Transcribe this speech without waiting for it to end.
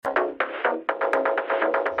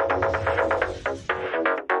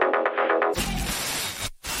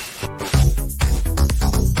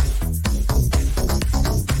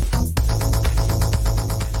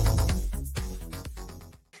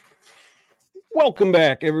Welcome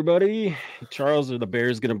back, everybody. Charles, are the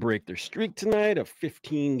Bears going to break their streak tonight of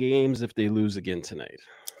 15 games if they lose again tonight?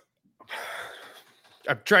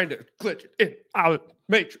 I'm trying to glitch it out.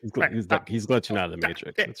 Matrix. He's glitching out of the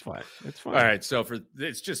Matrix. It's fine. It's fine. All right. So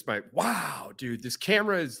it's just wow, dude, this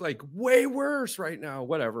camera is like way worse right now.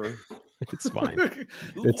 Whatever. It's fine.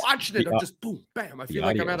 Watching it, I'm just boom, bam. I feel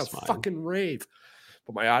like I'm at a fucking rave,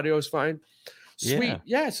 but my audio is fine. Sweet.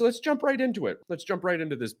 Yeah. So let's jump right into it. Let's jump right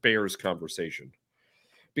into this Bears conversation.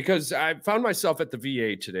 Because I found myself at the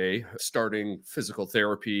VA today starting physical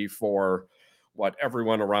therapy for what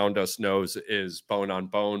everyone around us knows is bone on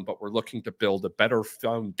bone, but we're looking to build a better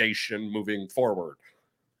foundation moving forward.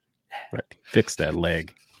 Right. Fix that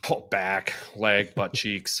leg. Pull back, leg, butt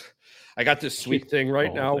cheeks. I got this sweet thing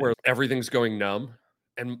right now where everything's going numb.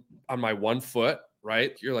 And on my one foot,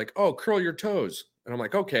 right, you're like, oh, curl your toes. And I'm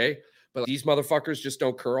like, okay. But these motherfuckers just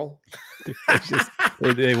don't curl.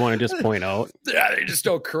 They want to just point out. Yeah, they just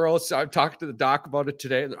don't curl. So I'm talking to the doc about it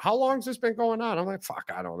today. How long has this been going on? I'm like,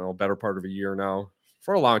 fuck, I don't know. Better part of a year now.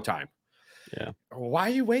 For a long time. Yeah. Why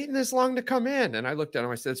are you waiting this long to come in? And I looked at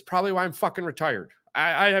him. I said, it's probably why I'm fucking retired.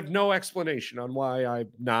 I have no explanation on why I'm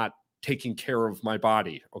not taking care of my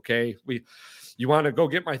body. Okay. You want to go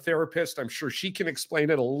get my therapist? I'm sure she can explain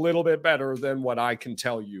it a little bit better than what I can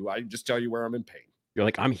tell you. I just tell you where I'm in pain. You're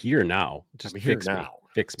like, I'm here now. Just fix me.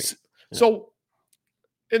 Fix me. Yeah. So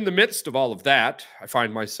in the midst of all of that, I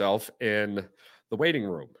find myself in the waiting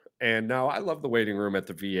room. And now I love the waiting room at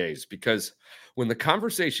the VAs because when the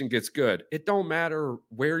conversation gets good, it don't matter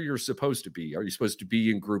where you're supposed to be. Are you supposed to be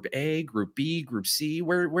in group A, group B, group C?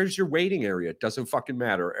 Where's your waiting area? It doesn't fucking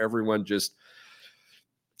matter. Everyone just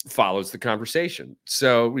follows the conversation.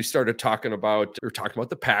 So we started talking about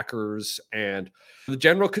the Packers, and the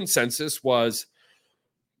general consensus was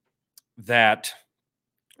that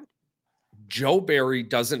Joe Barry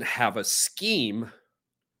doesn't have a scheme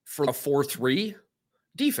for a 4-3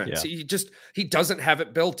 defense. Yeah. He doesn't have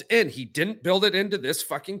it built in. He didn't build it into this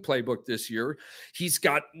fucking playbook this year. He's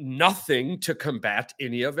got nothing to combat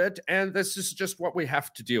any of it. And this is just what we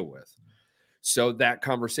have to deal with. So that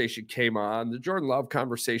conversation came on. The Jordan Love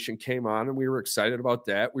conversation came on, and we were excited about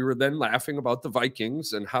that. We were then laughing about the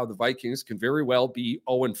Vikings and how the Vikings can very well be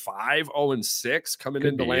 0-5, 0-6 coming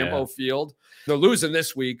into Lambeau Field. They're losing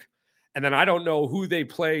this week. And then I don't know who they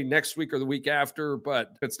play next week or the week after,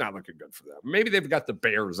 but it's not looking good for them. Maybe they've got the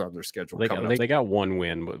Bears on their schedule coming up. They got one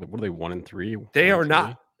win, but what are they, 1-3? They are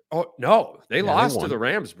not. Oh, no. They lost to the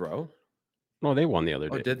Rams, bro. No, they won the other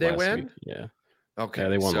day. Oh, did they win? Week. Yeah. Okay. Yeah,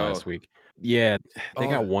 they won last week. Yeah, they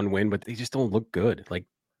got one win, but they just don't look good. Like,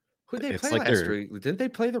 who did they play last week? Didn't they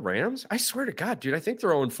play the Rams? I swear to God, dude, I think they're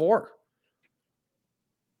 0-4.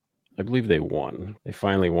 I believe they won. They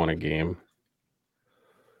finally won a game.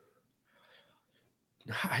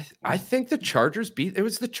 I think the Chargers beat. It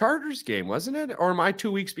was the Chargers game, wasn't it? Or am I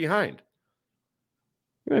 2 weeks behind?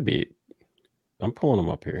 Maybe. I'm pulling them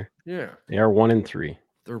up here. Yeah, they are 1-3.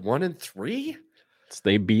 They're 1-3.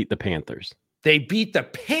 They beat the Panthers. They beat the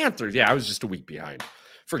Panthers. Yeah, I was just a week behind.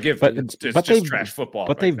 Forgive me. It's just trash football.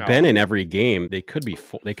 But they've been in every game. They could be.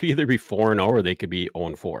 They could either be 4-0 or they could be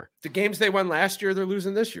 0-4. The games they won last year, they're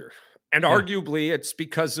losing this year, and arguably it's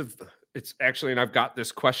because of. It's actually, and I've got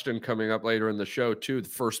this question coming up later in the show too. The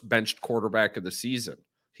first benched quarterback of the season.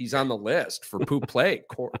 He's on the list for poop play,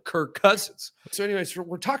 Kirk Cousins. So anyways,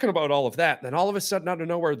 we're talking about all of that. And then all of a sudden, out of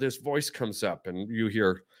nowhere, this voice comes up and you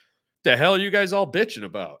hear, the hell are you guys all bitching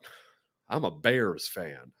about? I'm a Bears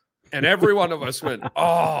fan. And every one of us went,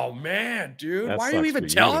 oh man, dude, why are you even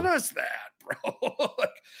telling us that, bro? Like,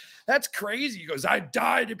 that's crazy. He goes, I'd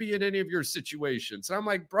die to be in any of your situations. And I'm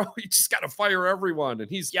like, bro, you just got to fire everyone. And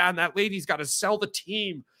he's, and that lady's got to sell the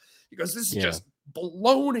team. He goes, this is just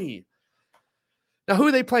baloney. Now, who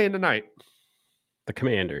are they playing tonight? The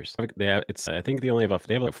Commanders. I think they have a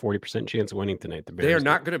 40% chance of winning tonight. The Bears. They are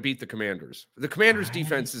not going to beat the Commanders. The Commanders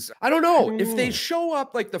defense is, I don't know. If they show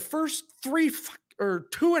up like the first 3 or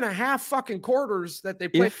 2.5 fucking quarters that they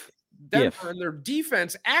play Denver and their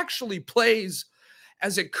defense actually plays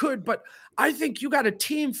as it could, but I think you got a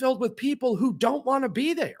team filled with people who don't want to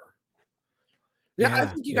be there. I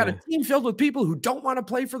think you got a team filled with people who don't want to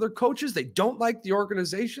play for their coaches. They don't like the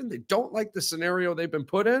organization. They don't like the scenario they've been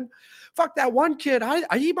put in. Fuck that one kid.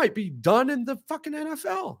 He might be done in the fucking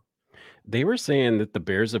NFL. They were saying that the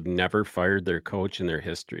Bears have never fired their coach in their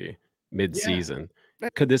history mid-season. Yeah.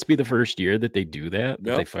 Could this be the first year that they do that?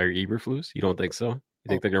 That they fire Eberflus? You don't think so? You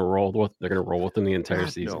think they're going to roll with them the entire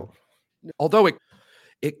season? No. Although it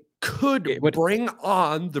could bring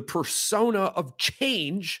on the persona of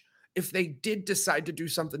change if they did decide to do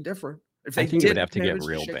something different. If they I think it would have to get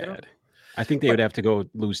real bad. I think they would have to go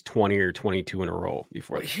lose 20 or 22 in a row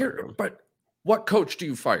before But what coach do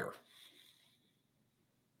you fire?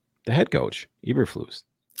 The head coach, Eberflus.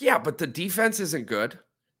 Yeah, but the defense isn't good.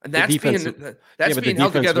 And that's being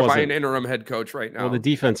held together by an interim head coach right now. Well, the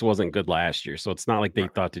defense wasn't good last year, so it's not like they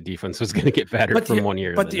thought the defense was going to get better from 1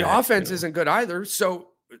 year. But the offense isn't good either. So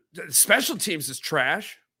special teams is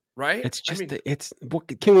trash, right? It's just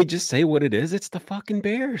can we just say what it is? It's the fucking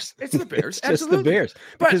Bears. It's the Bears. It's just the Bears.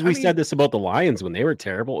 Because we said this about the Lions when they were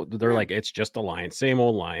terrible. They're like, it's just the Lions, same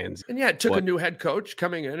old Lions. And it took a new head coach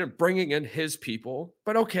coming in and bringing in his people.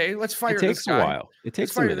 But okay, let's fire this guy. It takes a while. It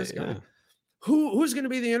takes a minute. Yeah. Who's going to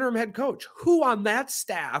be the interim head coach? Who on that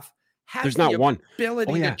staff has the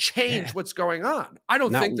ability to change what's going on? I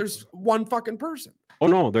don't think there's one fucking person. Oh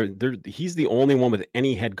no, he's the only one with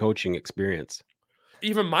any head coaching experience.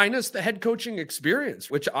 Even minus the head coaching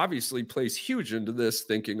experience, which obviously plays huge into this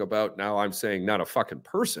thinking about now I'm saying not a fucking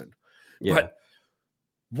person. Yeah.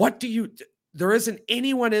 But there isn't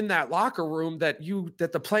anyone in that locker room that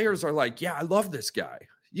the players are like, yeah, I love this guy.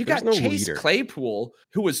 There's got Chase Claypool,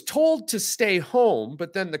 who was told to stay home,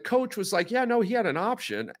 but then the coach was like, yeah, no, he had an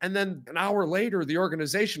option. And then an hour later, the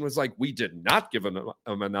organization was like, we did not give him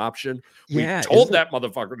an option. We told that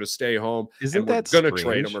motherfucker to stay home. Isn't that going to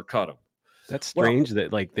trade him or cut him? That's strange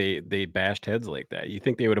that like they bashed heads like that. You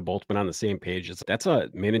think they would have both been on the same page? That's a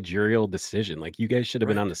managerial decision. Like you guys should have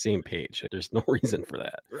been on the same page. There's no reason for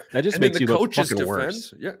that. That just makes you look fucking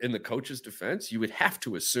worse. Yeah, in the coach's defense, you would have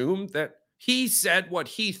to assume that he said what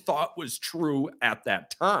he thought was true at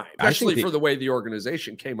that time, especially for the way the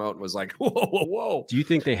organization came out and was like, whoa. Do you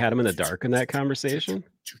think they had him in the dark in that conversation?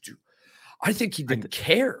 I think he didn't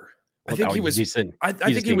care. I think he was. I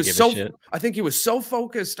think he was so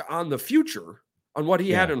focused on the future, on what he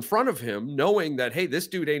had in front of him, knowing that, hey, this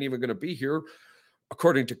dude ain't even going to be here.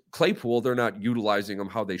 According to Claypool, they're not utilizing him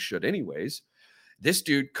how they should, anyways. This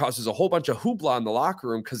dude causes a whole bunch of hoopla in the locker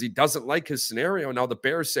room because he doesn't like his scenario. Now the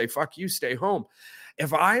Bears say, fuck you, stay home.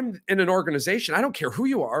 If I'm in an organization, I don't care who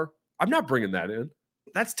you are, I'm not bringing that in.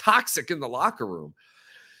 That's toxic in the locker room.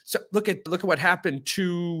 So look at what happened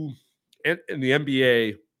in the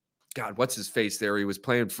NBA. God, what's his face there? He was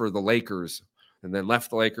playing for the Lakers and then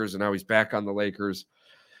left the Lakers, and now he's back on the Lakers.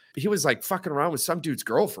 He was like fucking around with some dude's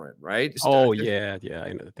girlfriend, right? Oh, yeah.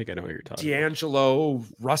 I think I know what you're talking about. D'Angelo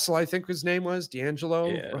Russell, I think his name was. D'Angelo?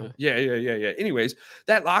 Yeah. Anyways,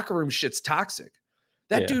 that locker room shit's toxic.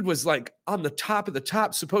 That dude was like on the top of the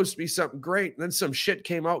top, supposed to be something great. And then some shit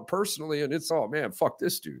came out personally, and it's, oh, man, fuck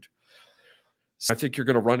this dude. So I think you're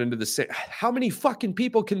going to run into the same. How many fucking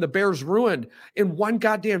people can the Bears ruin in one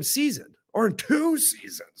goddamn season or in 2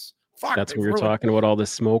 seasons? Fuck, that's what we were talking about, all this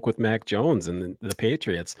smoke with Mac Jones and the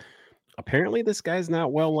Patriots. Apparently, this guy's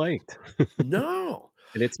not well liked. No.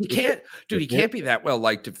 And he can't be that well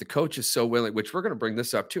liked if the coach is so willing, which we're going to bring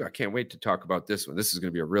this up too. I can't wait to talk about this one. This is going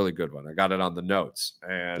to be a really good one. I got it on the notes,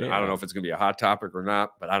 and I don't know if it's going to be a hot topic or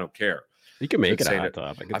not, but I don't care. You can make it a hot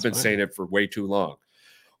topic. I've been saying it for way too long,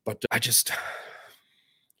 but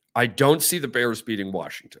I don't see the Bears beating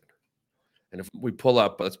Washington. And if we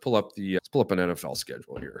let's pull up an NFL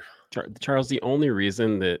schedule here. Charles, the only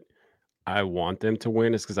reason that I want them to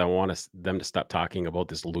win is because I want them to stop talking about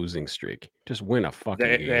this losing streak. Just win a fucking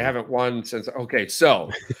game. They haven't won since. Okay,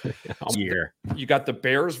 so year. You got the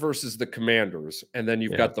Bears versus the Commanders, and then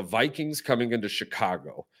you've got the Vikings coming into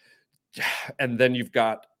Chicago, and then you've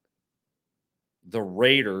got the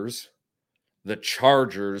Raiders, the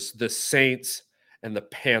Chargers, the Saints, and the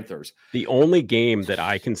Panthers. The only game that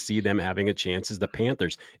I can see them having a chance is the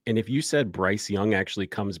Panthers. And if you said Bryce Young actually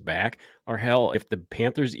comes back, or hell, if the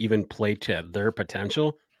Panthers even play to their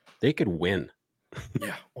potential, they could win.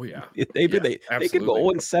 Yeah. Oh, yeah. They could go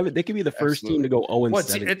 0-7. They could be the first team to go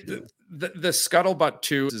 0-7. The scuttlebutt,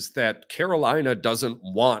 too, is that Carolina doesn't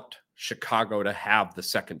want Chicago to have the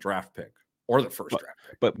second draft pick or the first draft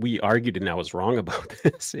pick. But we argued and I was wrong about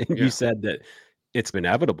this. And you said that it's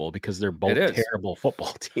inevitable because they're both terrible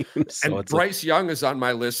football teams. So and Bryce Young is on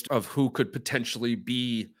my list of who could potentially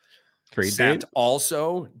be sent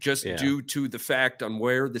also, just due to the fact on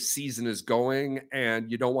where the season is going,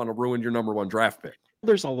 and you don't want to ruin your number 1 draft pick.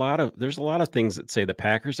 There's a lot of things that say the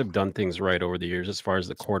Packers have done things right over the years as far as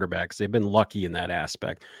the quarterbacks. They've been lucky in that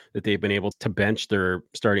aspect that they've been able to bench their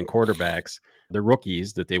starting quarterbacks, the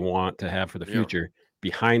rookies that they want to have for the future,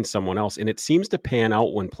 behind someone else. And it seems to pan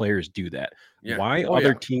out when players do that. Why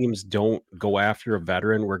other teams don't go after a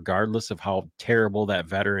veteran, regardless of how terrible that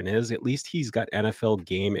veteran is, at least he's got NFL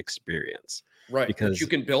game experience. Right. Because you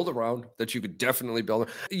can build around, that you could definitely build.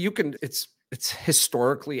 It's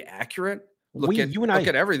historically accurate. Look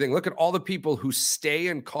at everything. Look at all the people who stay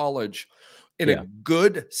in college in a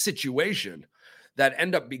good situation that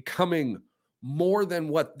end up becoming more than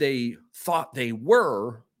what they thought they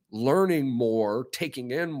were, learning more,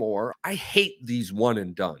 taking in more. I hate these one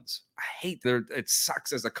and dones. I hate it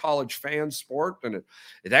sucks as a college fan sport, and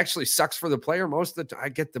it actually sucks for the player most of the time. I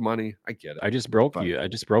get the money. I get it. I just broke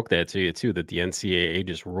that to you too, that the NCAA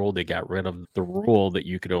just ruled they got rid of the rule that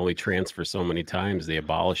you could only transfer so many times. They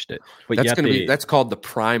abolished it. But that's called the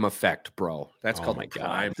prime effect, bro. That's called my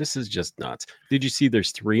prime. This is just nuts. Did you see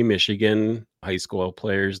there's 3 Michigan high school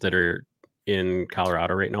players that are in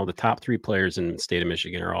Colorado right now? The top 3 players in the state of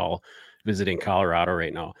Michigan are all visiting Colorado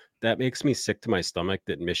right now. That makes me sick to my stomach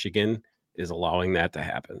that Michigan is allowing that to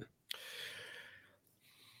happen.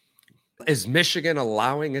 Is Michigan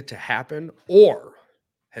allowing it to happen, or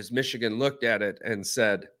has Michigan looked at it and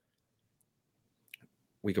said,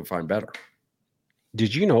 we can find better?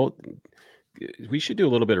 Did you know we should do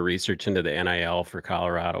a little bit of research into the NIL for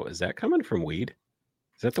Colorado? Is that coming from weed?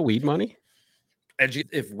 Is that the weed money?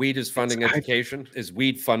 If weed is funding education, is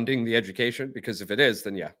weed funding the education? Because if it is,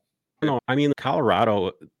 then yeah. No, I mean,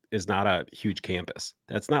 Colorado is not a huge campus.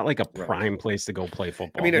 That's not like a prime place to go play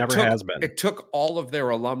football. I mean, it never has been. It took all of their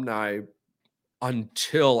alumni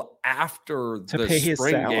until after the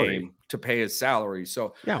spring game to pay his salary.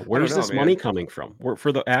 So yeah, where's this money coming from?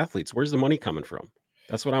 For the athletes, where's the money coming from?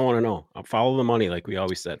 That's what I want to know. I'll follow the money, like we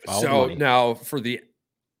always said. Follow the money. Now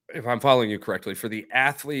if I'm following you correctly, for the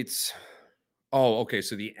athletes. Oh, okay.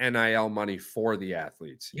 So the NIL money for the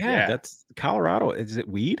athletes. Yeah, that's Colorado. Is it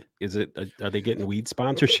weed? Are they getting weed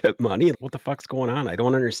sponsorship money? What the fuck's going on? I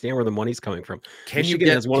don't understand where the money's coming from. Michigan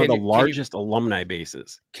has one of the largest alumni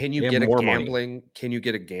bases. Can you get a gambling? Money. Can you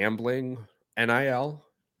get a gambling NIL?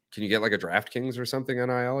 Can you get like a DraftKings or something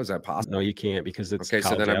NIL? Is that possible? No, you can't, because it's okay.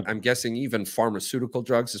 So then I'm guessing even pharmaceutical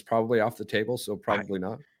drugs is probably off the table. So probably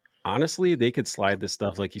not. Honestly, they could slide this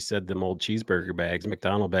stuff, like you said, them old cheeseburger bags,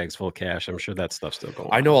 McDonald's bags full of cash. I'm sure that stuff's still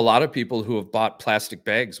going on. I know a lot of people who have bought plastic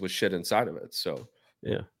bags with shit inside of it. So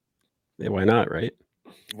yeah, why not, right?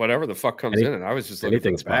 Whatever the fuck comes in, and I was just looking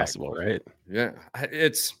anything's possible, right? Yeah, I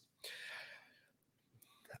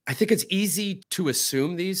think it's easy to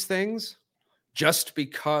assume these things just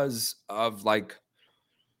because of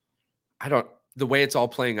the way it's all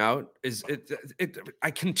playing out is I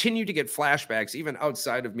continue to get flashbacks, even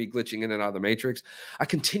outside of me glitching in and out of the Matrix. I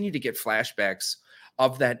continue to get flashbacks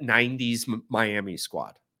of that 90s Miami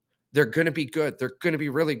squad. They're going to be good. They're going to be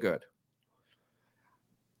really good.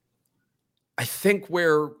 I think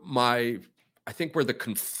where the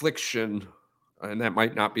confliction, and that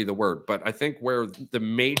might not be the word, but I think where the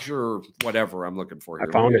major whatever I'm looking for here.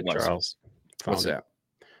 I found it, Charles. What's that?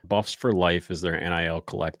 Buffs for Life is their NIL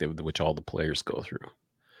collective, which all the players go through.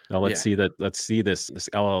 Now let's see this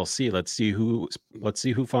LLC. Let's see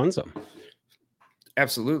who funds them.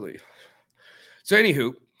 Absolutely. So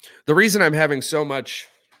anywho, the reason I'm having so much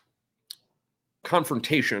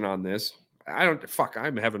confrontation on this,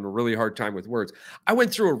 I'm having a really hard time with words. I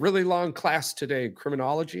went through a really long class today in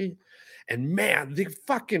criminology, and man, the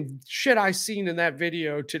fucking shit I seen in that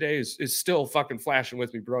video today is still fucking flashing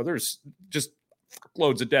with me, bro. There's just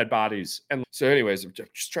loads of dead bodies. And so anyways, I'm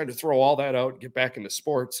just trying to throw all that out and get back into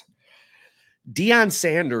sports. Deion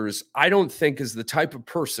Sanders, I don't think is the type of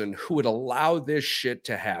person who would allow this shit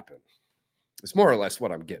to happen. It's more or less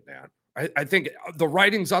what I'm getting at. I think the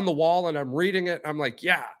writing's on the wall and I'm reading it. I'm like,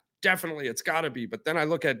 yeah, definitely it's got to be. But then I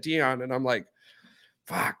look at Deion and I'm like,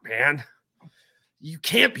 fuck, man, you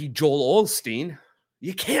can't be Joel Osteen.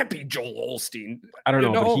 You can't be Joel Osteen. I don't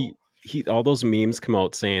know. But he all those memes come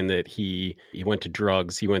out saying that he went to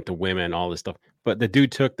drugs, he went to women, all this stuff. But the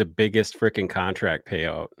dude took the biggest freaking contract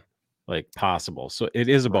payout possible. So it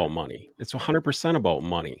is about money. It's 100% about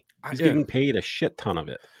money. He's getting paid a shit ton of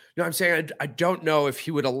it. You know what I'm saying? I don't know if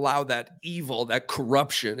he would allow that evil, that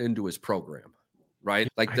corruption into his program, right?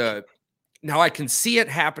 Now I can see it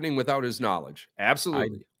happening without his knowledge.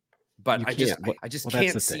 Absolutely. But I just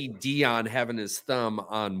can't see Deion having his thumb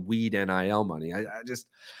on weed NIL money. I just,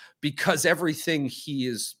 because everything he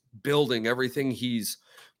is building, everything he's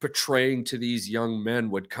portraying to these young men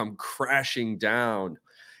would come crashing down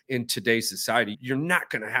in today's society. You're not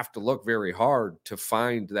going to have to look very hard to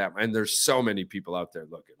find that. And there's so many people out there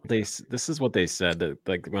looking. This is what they said,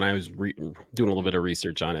 that when I was doing a little bit of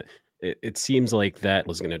research on it, it seems like that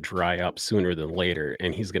was going to dry up sooner than later,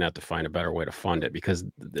 and he's going to have to find a better way to fund it, because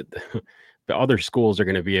the other schools are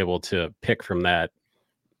going to be able to pick from that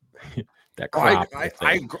crop.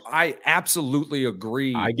 I absolutely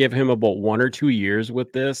agree. I give him about 1 or 2 years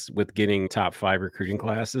with getting top 5 recruiting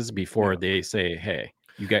classes before they say, hey,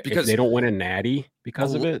 you get, because if they don't win a natty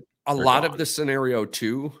because of it. A lot of the scenario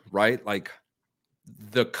too, right? Like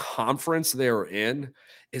the conference they're in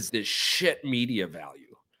is this shit media value.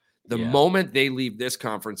 The moment they leave this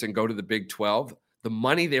conference and go to the Big 12, the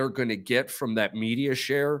money they're going to get from that media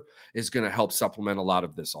share is going to help supplement a lot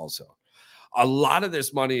of this also. A lot of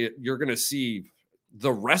this money, you're going to see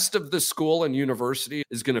the rest of the school and university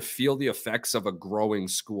is going to feel the effects of a growing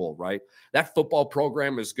school, right? That football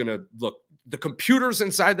program is going to look, the computers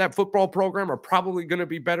inside that football program are probably going to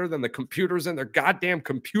be better than the computers in their goddamn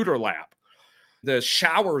computer lab. The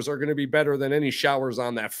showers are going to be better than any showers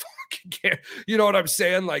on that fucking camp. You know what I'm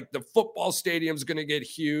saying? Like the football stadium's going to get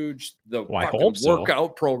huge. The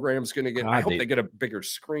workout program's going to get, I hope they get a bigger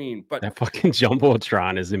screen. But that fucking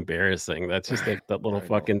Jumbotron is embarrassing. That's just that little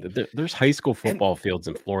fucking, there's high school football fields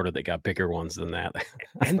in Florida that got bigger ones than that.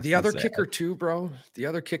 And the other kicker too, bro, the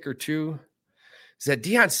other kicker too is that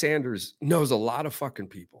Deion Sanders knows a lot of fucking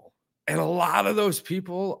people. And a lot of those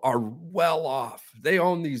people are well off. They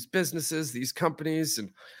own these businesses, these companies, and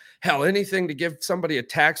hell, anything to give somebody a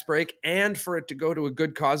tax break and for it to go to a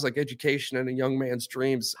good cause like education and a young man's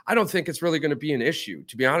dreams. I don't think it's really going to be an issue,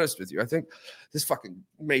 to be honest with you. I think this fucking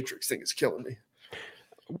Matrix thing is killing me.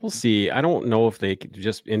 We'll see. I don't know if they could,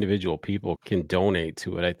 just individual people can donate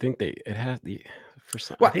to it. I think it has the for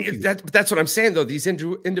some. Well, that's what I'm saying though. These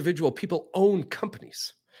individual people own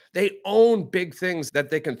companies. They own big things that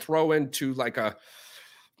they can throw into like an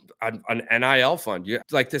NIL fund.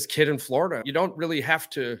 Like this kid in Florida, you don't really have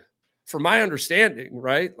to, from my understanding,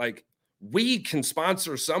 right? Like we can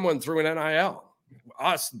sponsor someone through an NIL.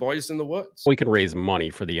 Us, Boys in the Woods. We can raise money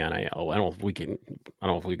for the NIL. I don't know if we can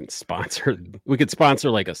sponsor. We could sponsor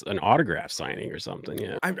like an autograph signing or something.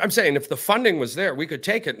 Yeah. I'm saying if the funding was there, we could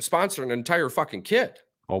take it and sponsor an entire fucking kid.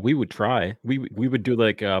 Oh, we would try. We would do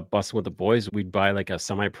like Bussin' with the Boys. We'd buy like a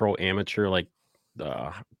semi-pro amateur like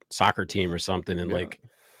soccer team or something in like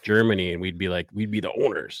Germany, and we'd be the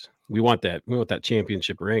owners. We want that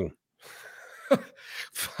championship ring.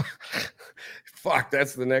 Fuck,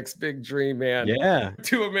 that's the next big dream, man. Yeah,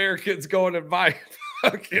 2 Americans going and buy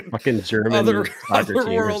fucking German other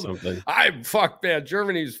team world. Or something. Man.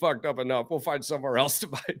 Germany's fucked up enough. We'll find somewhere else to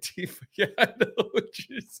buy a team. Yeah, I know what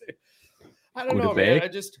you're saying. I don't know, man.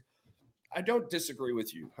 I don't disagree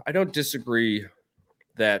with you. I don't disagree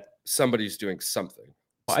that somebody's doing something.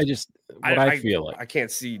 I feel like I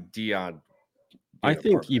can't see Deion. I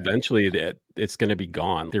think eventually that it's going to be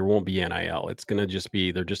gone. There won't be NIL. It's going to just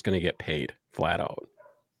be, they're just going to get paid flat out.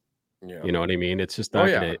 Yeah. You know what I mean? It's just not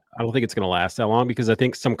I don't think it's going to last that long because I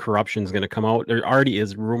think some corruption is going to come out. There already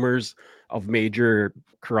is rumors of major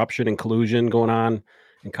corruption and collusion going on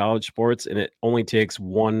in college sports, and it only takes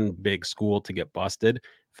one big school to get busted,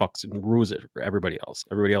 fucks and rules it for everybody else.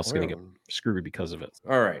 Everybody else is going to get screwed because of it.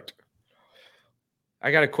 All right.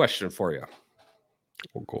 I got a question for you.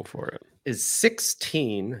 We'll go for it. Is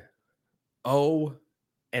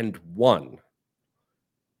 16-0-1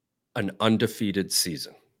 an undefeated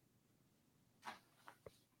season?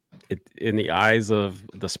 In the eyes of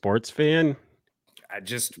the sports fan,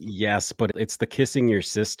 yes, but it's the kissing your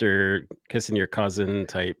sister, kissing your cousin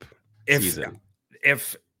type season.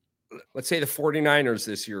 If let's say the 49ers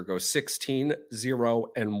this year go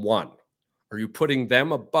 16-0-1, are you putting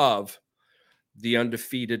them above the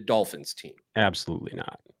undefeated Dolphins team? Absolutely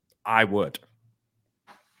not. I would.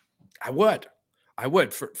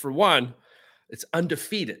 For one, it's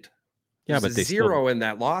undefeated. Yeah, but they zero in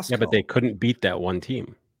that loss. Yeah, but they couldn't beat that one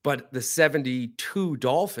team. But the 72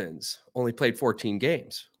 Dolphins only played 14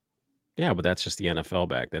 games. Yeah, but that's just the NFL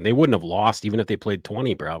back then. They wouldn't have lost even if they played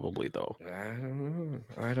 20, probably, though.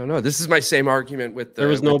 I don't know. This is my same argument with there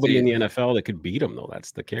was nobody in the NFL that could beat them, though.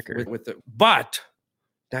 That's the kicker. But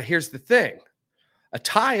now here's the thing. A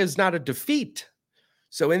tie is not a defeat.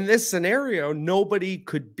 So in this scenario, nobody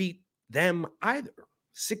could beat them either.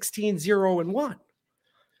 16-0-1.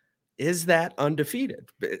 Is that undefeated?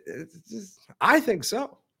 I think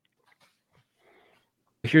so.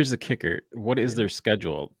 Here's the kicker. What is their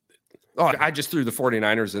schedule? Oh, I just threw the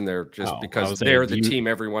 49ers in there just because they're the team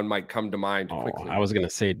everyone might come to mind quickly. I was going to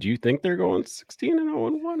say, do you think they're going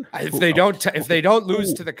 16-0-1? If they don't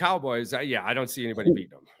lose to the Cowboys, I don't see anybody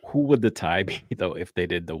beat them. Who would the tie be though if they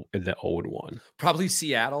did the 0-1? Probably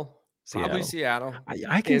Seattle. Probably Seattle.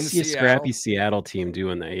 I can see a scrappy Seattle team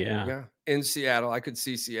doing that. Yeah. In Seattle, I could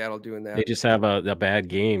see Seattle doing that. They just have a bad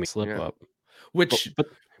game slip up.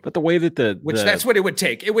 But the way that that's what it would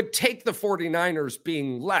take. It would take the 49ers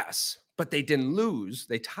being less, but they didn't lose.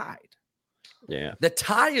 They tied. Yeah. The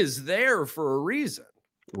tie is there for a reason.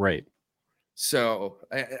 Right. So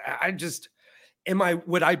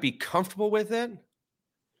would I be comfortable with it?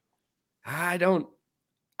 I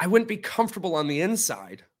wouldn't be comfortable on the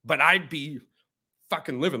inside, but I'd be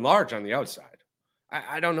fucking living large on the outside.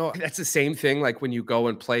 I don't know. That's the same thing like when you go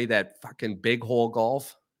and play that fucking big hole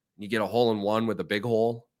golf, you get a hole in one with a big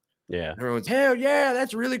hole. Yeah. Everyone's, hell yeah,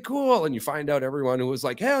 that's really cool. And you find out everyone who was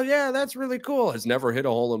like, hell yeah, that's really cool, has never hit a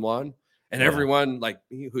hole in one. And everyone like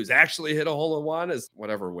who's actually hit a hole in one is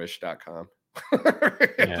whatever, wish.com.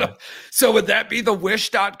 Yeah. So would that be the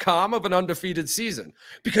wish.com of an undefeated season?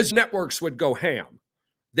 Because networks would go ham.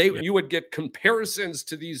 You would get comparisons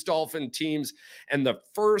to these Dolphin teams, and the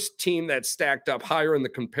first team that stacked up higher in the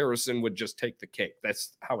comparison would just take the cake.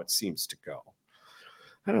 That's how it seems to go.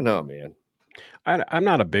 I don't know, man. I'm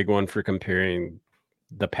not a big one for comparing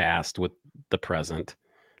the past with the present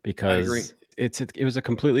because it was a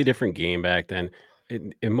completely different game back then.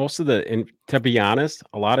 And to be honest,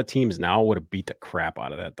 a lot of teams now would have beat the crap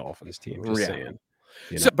out of that Dolphins team. Just saying.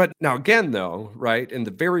 But now again, though, right in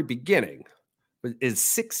the very beginning, is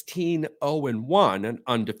 16-0-1 an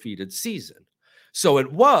undefeated season. So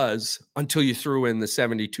it was until you threw in the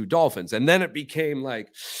 72 Dolphins, and then it became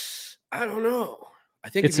like, I don't know. I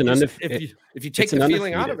think if you take the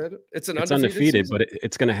feeling out of it, it's undefeated, but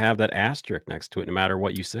it's going to have that asterisk next to it, no matter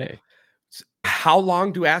what you say. How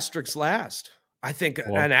long do asterisks last? I think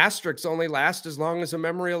an asterisk only lasts as long as a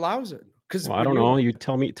memory allows it. Because I don't know. You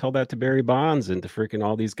tell that to Barry Bonds and to freaking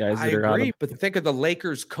all these guys that are out. But think of the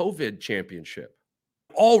Lakers COVID championship.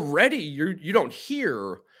 Already, you don't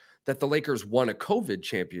hear that the Lakers won a COVID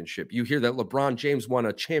championship. You hear that LeBron James won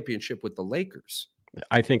a championship with the Lakers.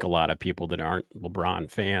 I think a lot of people that aren't LeBron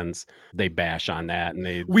fans, they bash on that,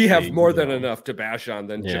 and we have more than enough to bash on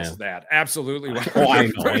than just that. Absolutely. I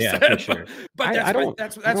know, yeah, for sure. But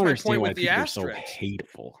that's my point with the asterisk. So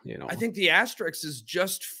hateful, I think the asterisk is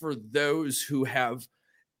just for those who have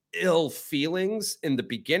ill feelings in the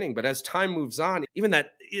beginning, but as time moves on, even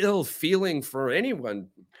that ill feeling for anyone,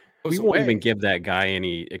 we won't even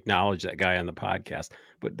acknowledge that guy on the podcast.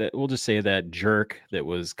 But we'll just say that jerk that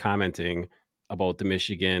was commenting about the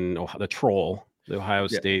the troll, the Ohio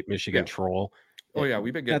State, Michigan troll. Oh yeah,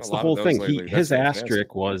 we've been getting that's a lot the whole of those thing. lately. His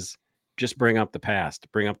asterisk was just bring up the past,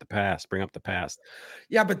 bring up the past, bring up the past.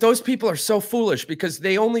 Yeah, but those people are so foolish because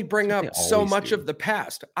they only bring up so much of the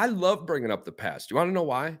past. I love bringing up the past. You want to know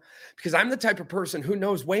why? Because I'm the type of person who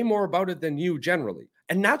knows way more about it than you generally.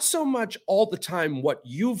 And not so much all the time what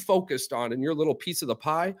you've focused on in your little piece of the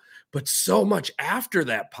pie, but so much after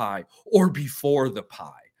that pie or before the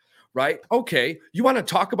pie. Right? Okay. You want to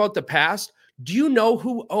talk about the past? Do you know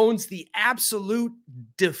who owns the absolute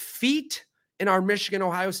defeat in our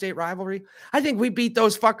Michigan-Ohio State rivalry? I think we beat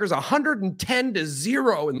those fuckers 110-0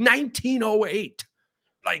 in 1908.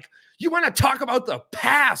 Like, you want to talk about the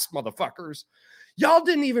past, motherfuckers? Y'all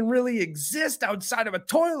didn't even really exist outside of a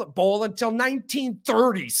toilet bowl until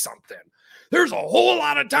 1930 something. There's a whole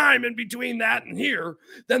lot of time in between that and here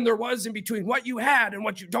than there was in between what you had and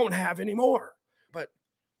what you don't have anymore. But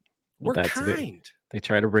we're kind. They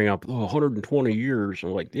try to bring up 120 years.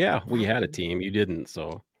 I'm like, yeah, we had a team. You didn't.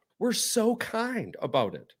 So we're so kind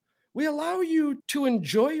about it. We allow you to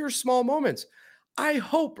enjoy your small moments. I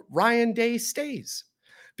hope Ryan Day stays,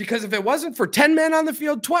 because if it wasn't for 10 men on the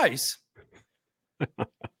field twice,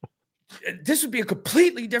 this would be a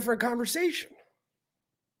completely different conversation.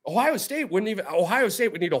 Ohio State would need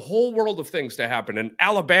a whole world of things to happen, and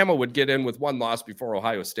Alabama would get in with one loss before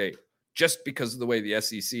Ohio State, just because of the way the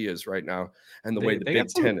SEC is right now and the way the Big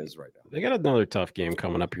Ten is right now. They got another tough game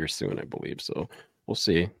coming up here soon, I believe. So we'll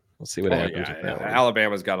see. We'll see what happens with that one.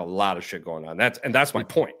 Alabama's got a lot of shit going on. That's my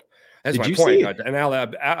point. That's my point. An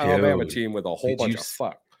Alabama team with a whole bunch of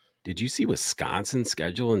fuck. Did you see Wisconsin's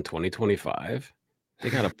schedule in 2025? They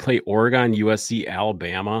got to play Oregon, USC,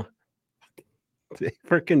 Alabama.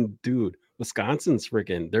 Wisconsin's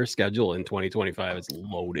their schedule in 2025 is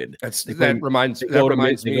loaded. That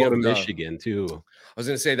reminds me of Michigan too. I was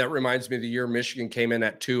going to say that reminds me of the year Michigan came in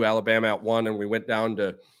at 2, Alabama at 1, and we went down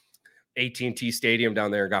to AT&T Stadium down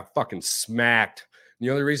there and got fucking smacked. And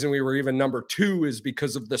the only reason we were even number 2 is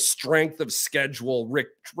because of the strength of schedule Rick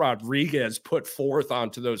Rodriguez put forth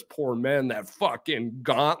onto those poor men, that fucking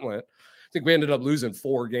gauntlet. I think we ended up losing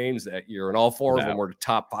 4 games that year, and all 4 of them were the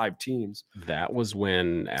top 5 teams. That was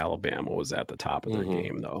when Alabama was at the top of their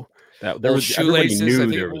game, though.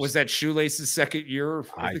 Was that Shoelace's second year?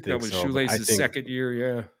 I think that was so. Shoelace's second year,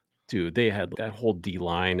 yeah. Dude, they had that whole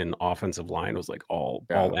D-line and offensive line was like all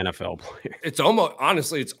NFL players. It's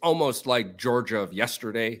almost like Georgia of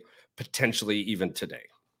yesterday, potentially even today.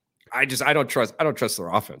 I don't trust their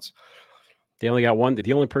offense. They only got one.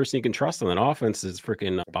 The only person you can trust on that offense is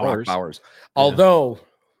freaking Bowers. Yeah. Although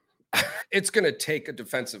it's going to take a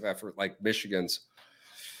defensive effort like Michigan's,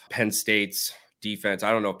 Penn State's defense.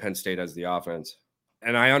 I don't know if Penn State has the offense.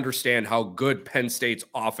 And I understand how good Penn State's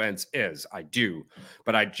offense is. I do.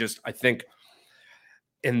 But I think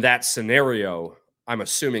in that scenario, I'm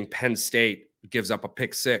assuming Penn State gives up a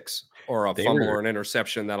pick six or a fumble or an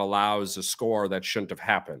interception that allows a score that shouldn't have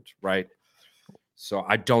happened, right? So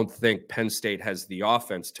I don't think Penn State has the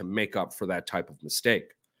offense to make up for that type of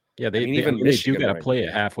mistake. Yeah, they do got to play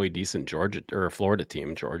a halfway decent Georgia or a Florida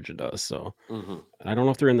team. Georgia does. So I don't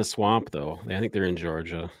know if they're in the swamp though. I think they're in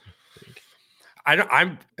Georgia.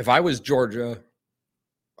 If I was Georgia,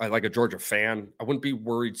 like a Georgia fan, I wouldn't be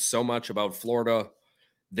worried so much about Florida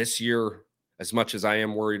this year as much as I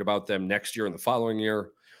am worried about them next year and the following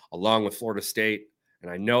year, along with Florida State.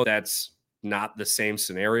 And I know that's not the same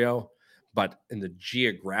scenario, but in the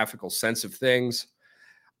geographical sense of things,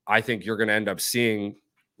 I think you're going to end up seeing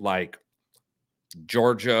like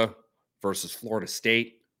Georgia versus Florida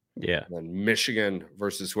State. Yeah. And Michigan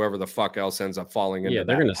versus whoever the fuck else ends up falling into. Yeah,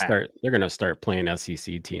 they're going to start playing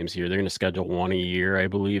SEC teams here. They're going to schedule one a year, I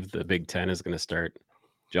believe. The Big Ten is going to start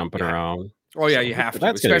jumping around. Oh yeah, you have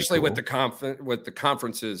to, especially cool. with the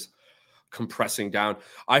conferences compressing down.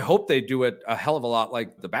 I hope they do it a hell of a lot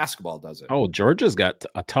like the basketball does it. Oh, Georgia's got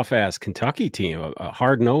a tough ass Kentucky team, a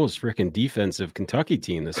hard nosed freaking defensive Kentucky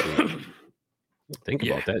team this week. Think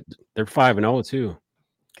about that. They're 5-0 too.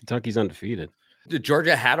 Kentucky's undefeated. Did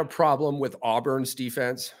Georgia had a problem with Auburn's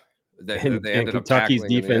defense? They ended Kentucky's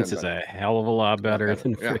defense is a hell of a lot better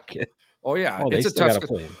than freaking. Oh yeah, it's a tough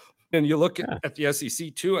play. And you look at the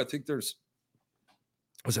SEC too. I think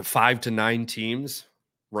was it 5 to 9 teams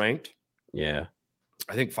ranked? Yeah,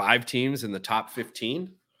 I think 5 teams in the top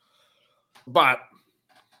 15. But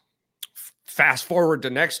fast forward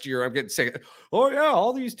to next year, I'm getting saying, oh yeah,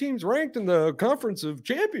 all these teams ranked in the Conference of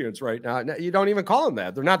Champions right now. You don't even call them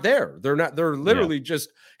that. They're not there. They're literally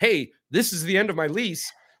just, hey, this is the end of my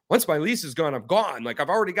lease. Once my lease is gone, I'm gone. Like I've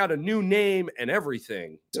already got a new name and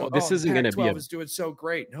everything. So this isn't going to be is doing so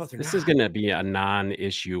great. No, this is going to be a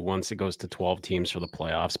non-issue once it goes to 12 teams for the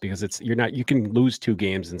playoffs because you can lose 2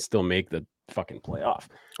 games and still make the fucking playoff.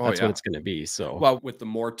 That's what it's going to be. So well, with the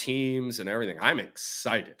more teams and everything, I'm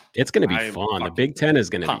excited. It's going to be fun. The Big Ten is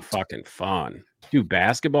going to be fucking fun. Dude,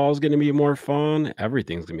 basketball is going to be more fun.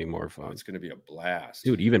 Everything's going to be more fun. It's going to be a blast.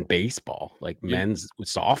 Dude, even baseball, like men's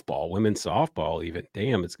softball, women's softball, even.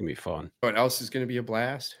 Damn, it's going to be fun. What else is going to be a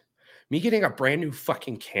blast? Me getting a brand new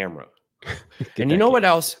fucking camera. And you know what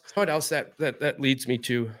else? What else that leads me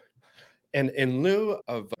to? And in lieu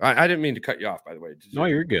of, I didn't mean to cut you off, by the way. No,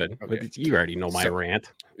 you're good. Okay. But you already know my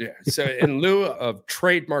rant. Yeah. So in lieu of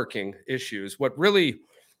trademarking issues, what really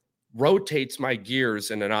rotates my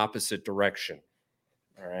gears in an opposite direction.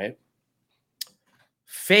 All right.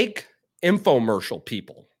 Fake infomercial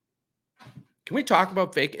people. Can we talk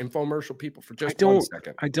about fake infomercial people for just 1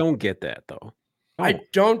 second? I don't get that though. Oh. I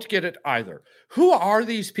don't get it either. Who are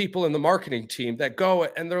these people in the marketing team that go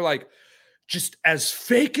and they're like, just as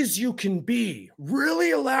fake as you can be,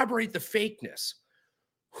 really elaborate the fakeness?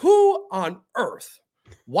 Who on earth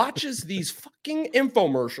watches these fucking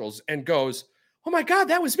infomercials and goes, oh my God,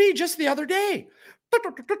 that was me just the other day.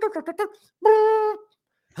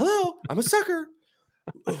 Hello, I'm a sucker.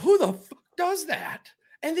 Who the fuck does that?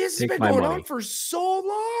 And this has been going on for so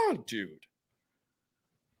long, dude.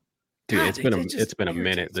 Dude, it's been a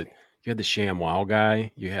minute. You had the ShamWow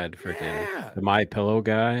guy. You had freaking the My Pillow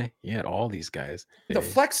guy. You had all these guys. The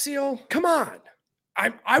Flex Seal. Come on.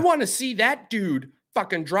 I want to see that dude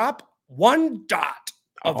fucking drop 1 dot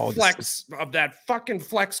of of that fucking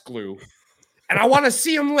flex glue. And I want to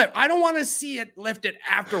see him lift. I don't want to see it lifted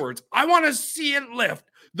afterwards. I want to see it lift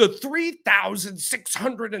the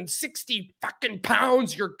 3,660 fucking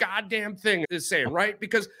pounds your goddamn thing is saying, right?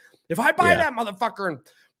 Because if I buy that motherfucker and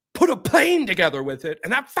put a plane together with it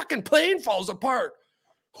and that fucking plane falls apart,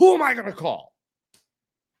 who am I going to call?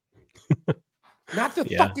 Not the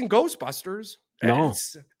fucking Ghostbusters. No.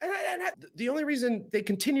 And the only reason they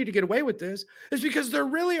continue to get away with this is because there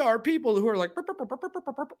really are people who are like,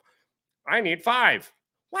 I need 5.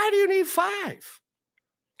 Why do you need 5?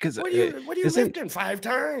 Because what do you lifting 5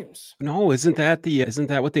 times? No, isn't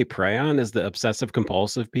that what they prey on? Is the obsessive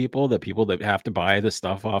compulsive people, the people that have to buy the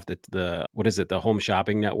stuff off the what is it, the Home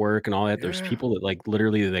Shopping Network and all that? There's people that like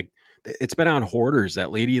literally like it's been on Hoarders.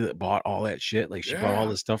 That lady that bought all that shit, like she bought all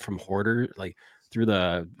this stuff from Hoarder, like through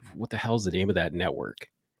what the hell's the name of that network?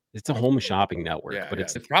 It's a Home Shopping Network, but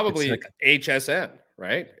it's probably like, HSN,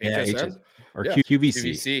 right? HSN or QVC.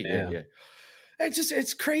 QVC. Yeah.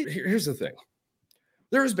 It's crazy. Here's the thing.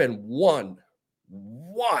 There has been one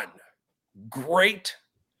great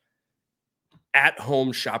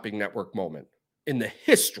at-home shopping network moment in the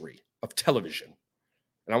history of television.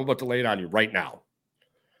 And I'm about to lay it on you right now.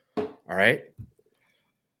 All right.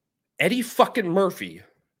 Eddie fucking Murphy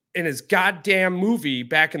in his goddamn movie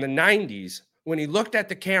back in the 90s, when he looked at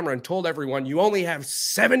the camera and told everyone, you only have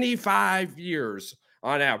 75 years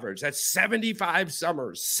on average. That's 75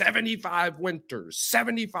 summers, 75 winters,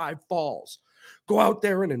 75 falls. Go out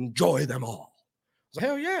there and enjoy them all. Like,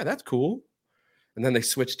 hell yeah, that's cool. And then they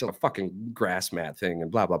switched to a fucking grass mat thing and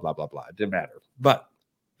blah, blah, blah, blah, blah. It didn't matter. But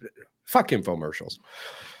fuck infomercials.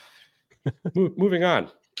 Moving on.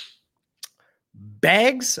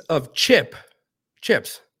 Bags of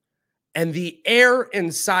chips and the air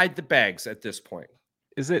inside the bags at this point.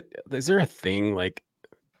 Is there a thing like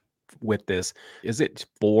with this? Is it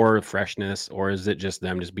for freshness or is it just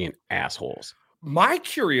them just being assholes? My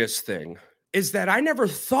curious thing is that I never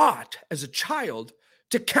thought as a child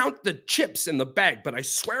to count the chips in the bag, but I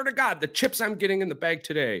swear to God, the chips I'm getting in the bag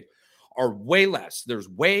today are way less. There's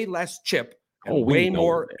way less chip and way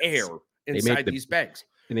more air inside these bags.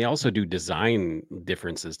 And they also do design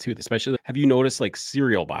differences too. Especially, have you noticed like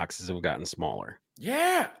cereal boxes have gotten smaller?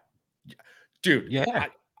 Yeah. Dude, yeah.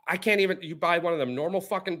 I can't even, you buy one of them normal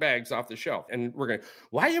fucking bags off the shelf and we're going,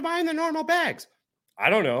 why are you buying the normal bags? I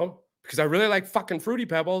don't know. Because I really like fucking Fruity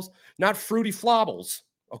Pebbles, not Fruity Flobbles.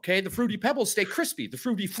 Okay. The Fruity Pebbles stay crispy. The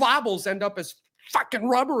Fruity Flobbles end up as fucking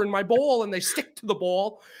rubber in my bowl and they stick to the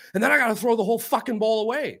bowl. And then I got to throw the whole fucking bowl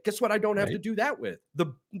away. Guess what? I don't have to do that with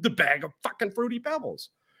the bag of fucking Fruity Pebbles.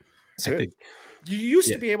 So you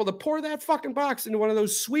used to be able to pour that fucking box into one of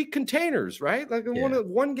those sweet containers, right? Like one of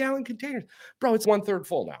 1 gallon containers. Bro, it's 1/3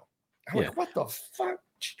 full now. I'm like, what the fuck?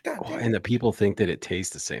 And the people think that it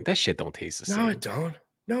tastes the same. That shit don't taste the same. No, it don't.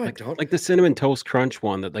 No, I don't. Like the Cinnamon Toast Crunch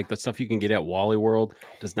one, that like the stuff you can get at Wally World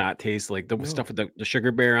does not taste like the stuff with the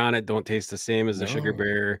Sugar Bear on it. Don't taste the same as the Sugar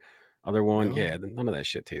Bear other one. Yeah, none of that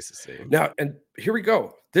shit tastes the same. Now, and here we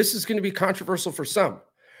go. This is going to be controversial for some,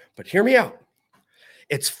 but hear me out.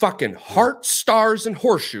 It's fucking heart, stars, and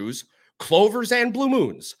horseshoes, clovers and blue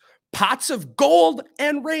moons, pots of gold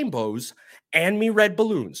and rainbows, and me red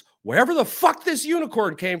balloons. Wherever the fuck this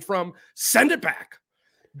unicorn came from, send it back.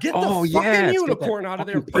 Get the fucking unicorn out of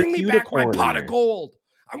there. Bring me back my pot of gold.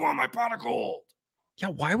 I want my pot of gold. Yeah,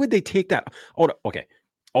 why would they take that? Oh, okay.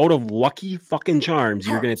 Out of Lucky fucking Charms,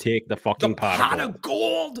 you're going to take the fucking pot of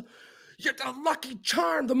gold? You're the Lucky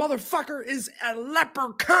Charm. The motherfucker is a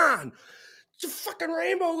leprechaun. The fucking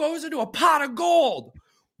rainbow goes into a pot of gold.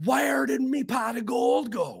 Where did me pot of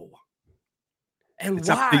gold go? And it's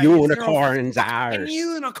why? Up the unicorn's ours.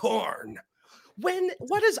 Unicorn.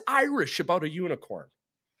 What is Irish about a unicorn?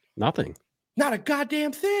 Nothing. Not a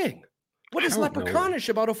goddamn thing. What is leprechaunish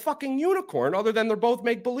about a fucking unicorn other than they're both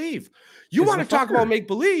make-believe? You want to talk about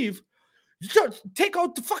make-believe? Take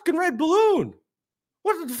out the fucking red balloon.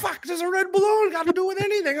 What the fuck does a red balloon got to do with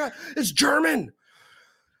anything? It's German.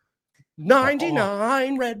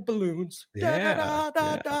 99 red balloons.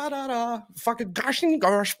 Fucking gosh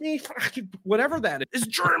me. Whatever that is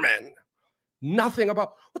German. Nothing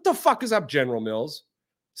about what the fuck is up, General Mills?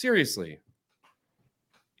 Seriously.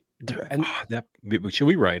 And should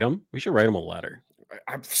we write them? We should write them a letter.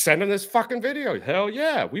 I'm sending this fucking video. Hell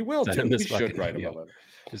yeah, we will. We should write them a letter.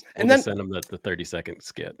 And then send them the 30-second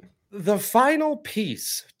skit. The final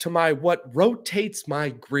piece to my what rotates my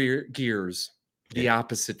gears the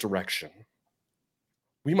opposite direction.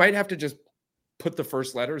 We might have to just put the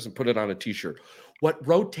first letters and put it on a t-shirt. What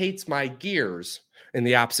rotates my gears in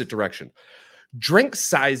the opposite direction? Drink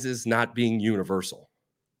sizes not being universal.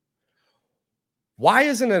 Why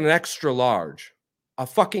isn't an extra large a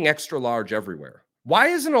fucking extra large everywhere? Why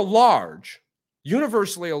isn't a large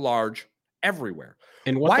universally a large everywhere?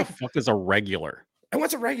 And what the fuck is a regular? And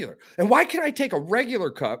what's a regular? And why can I take a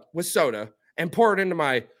regular cup with soda and pour it into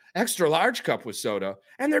my extra large cup with soda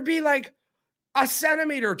and there'd be like a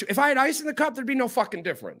centimeter or two? If I had ice in the cup, there'd be no fucking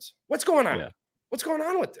difference. What's going on? What's going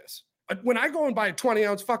on with this? When I go and buy a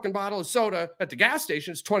 20-ounce fucking bottle of soda at the gas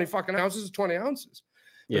station, it's 20 fucking ounces, 20 ounces.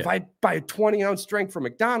 If I buy a 20-ounce drink from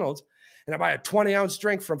McDonald's and I buy a 20-ounce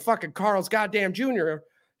drink from fucking Carl's goddamn Jr.,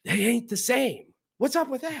 they ain't the same. What's up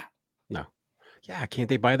with that? No. Yeah, can't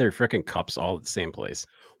they buy their freaking cups all at the same place?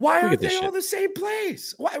 Why aren't they all the same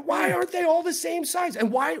place? Why aren't they all the same size?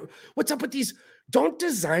 And what's up with these? Don't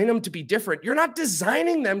design them to be different. You're not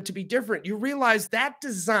designing them to be different. You realize that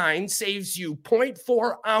design saves you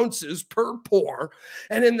 0.4 ounces per pour.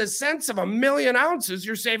 And in the sense of 1,000,000 ounces,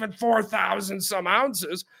 you're saving 4,000 some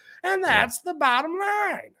ounces. And that's the bottom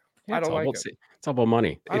line. I don't like it. It's all about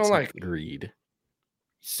money. I don't like greed.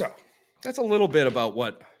 So that's a little bit about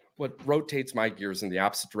what rotates my gears in the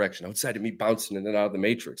opposite direction outside of me bouncing in and out of the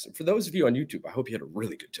matrix. And for those of you on YouTube, I hope you had a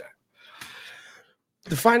really good time.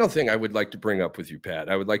 The final thing I would like to bring up with you, Pat,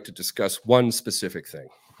 I would like to discuss one specific thing.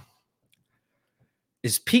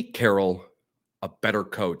 Is Pete Carroll a better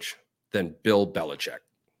coach than Bill Belichick?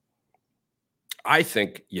 I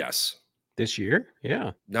think yes. This year?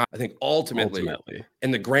 Yeah. Now, I think ultimately,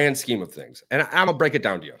 in the grand scheme of things, and I'm going to break it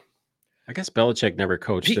down to you. I guess Belichick never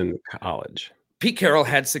coached in college. Pete Carroll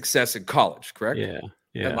had success in college, correct?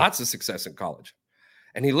 Yeah. Had lots of success in college.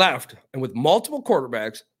 And he left, and with multiple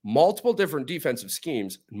quarterbacks, multiple different defensive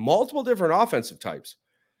schemes, multiple different offensive types,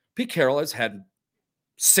 Pete Carroll has had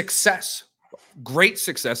success, great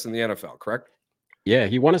success in the NFL, correct? Yeah,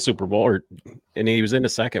 he won a Super Bowl, and he was in the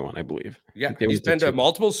second one, I believe. Yeah, he's been to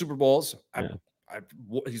multiple Super Bowls. Yeah.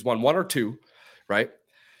 He's won one or two, right?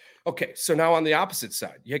 Okay, so now on the opposite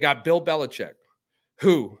side, you got Bill Belichick,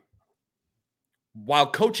 who, while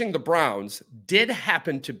coaching the Browns, did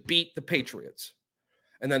happen to beat the Patriots.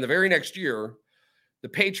 And then the very next year, the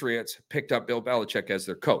Patriots picked up Bill Belichick as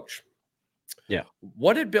their coach. Yeah.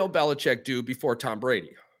 What did Bill Belichick do before Tom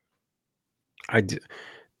Brady? I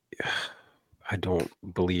don't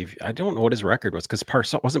know what his record was, because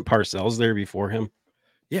wasn't Parcells there before him?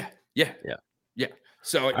 Yeah.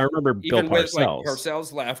 So I remember Bill Parcells.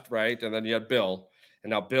 Parcells left, right? And then you had Bill.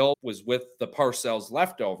 And now Bill was with the Parcells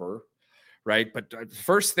leftover, right? But the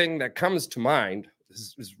first thing that comes to mind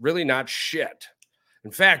is really not shit. In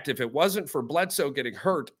fact, if it wasn't for Bledsoe getting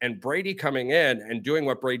hurt and Brady coming in and doing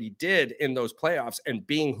what Brady did in those playoffs and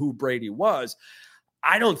being who Brady was,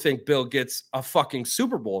 I don't think Bill gets a fucking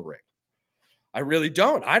Super Bowl ring. I really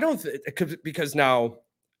don't. I don't because now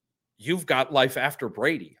you've got life after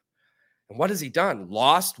Brady. And what has he done?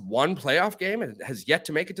 Lost one playoff game and has yet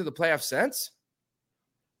to make it to the playoff since?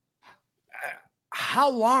 How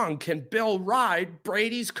long can Bill ride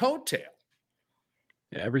Brady's coattail?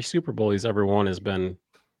 Yeah, every Super Bowl he's ever won was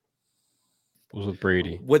with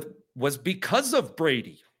Brady. Was because of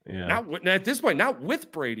Brady. Yeah. Not at this point, not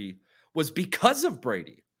with Brady, was because of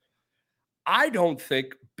Brady. I don't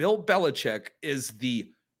think Bill Belichick is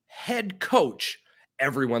the head coach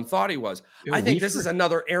everyone thought he was. I think this is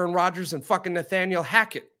another Aaron Rodgers and fucking Nathaniel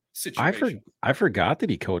Hackett situation. I forgot that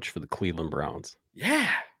he coached for the Cleveland Browns.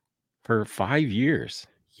 Yeah. For 5 years.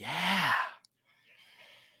 Yeah.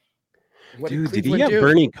 Dude, did he have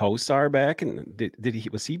Bernie Kosar back? And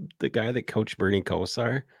was he the guy that coached Bernie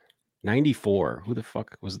Kosar? 94. Who the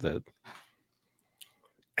fuck was that?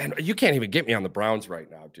 And you can't even get me on the Browns right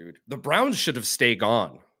now, dude. The Browns should have stayed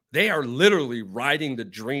gone. They are literally riding the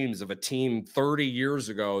dreams of a team 30 years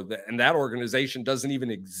ago, and that organization doesn't even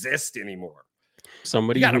exist anymore.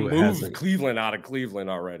 Somebody got to move Cleveland out of Cleveland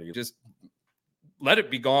already. Just let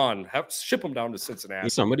it be gone. Ship them down to Cincinnati.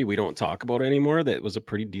 Somebody we don't talk about anymore that was a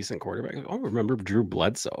pretty decent quarterback. Oh, remember Drew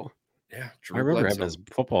Bledsoe? Yeah, I remember having his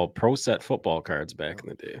pro set football cards back in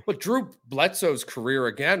the day. But Drew Bledsoe's career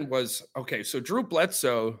again was okay. So Drew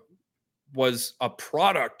Bledsoe was a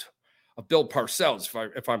product of Bill Parcells,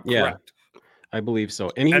 if I'm correct. I believe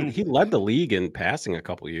so. And he led the league in passing a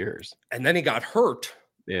couple years. And then he got hurt.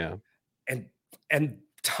 Yeah. And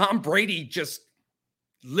Tom Brady just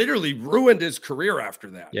literally ruined his career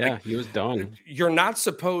after that. Yeah, he was done. You're not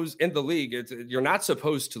supposed in the league. You're not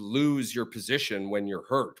supposed to lose your position when you're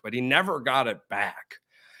hurt, but he never got it back.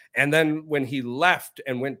 And then when he left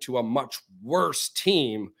and went to a much worse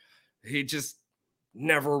team, he just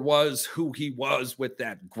never was who he was with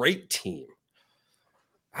that great team.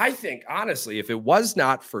 I think, honestly, if it was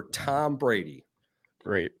not for Tom Brady,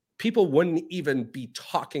 right, people wouldn't even be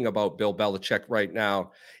talking about Bill Belichick right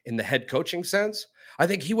now in the head coaching sense. I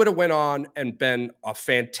think he would have went on and been a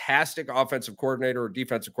fantastic offensive coordinator or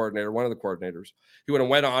defensive coordinator, one of the coordinators. He would have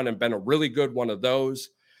went on and been a really good one of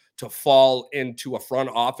those to fall into a front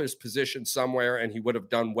office position somewhere, and he would have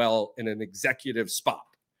done well in an executive spot.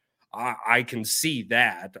 I can see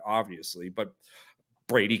that, obviously, but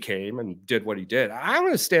Brady came and did what he did. I'm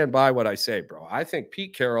going to stand by what I say, bro. I think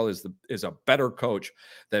Pete Carroll is a better coach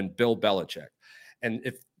than Bill Belichick. And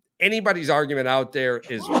if anybody's argument out there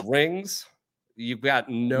is rings, you've got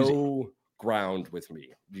no ground with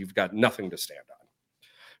me. You've got nothing to stand on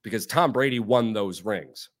because Tom Brady won those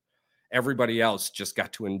rings. Everybody else just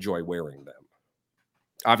got to enjoy wearing them.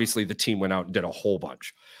 Obviously, the team went out and did a whole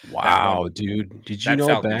bunch. Wow, dude. Did you know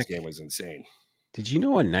Falcons game was insane. Did you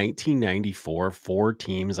know in 1994, 4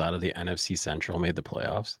 teams out of the NFC Central made the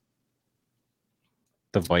playoffs?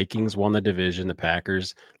 The Vikings won the division. The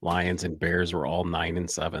Packers, Lions, and Bears were all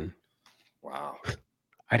 9-7. Wow.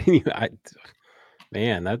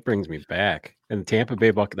 Man, that brings me back. And Tampa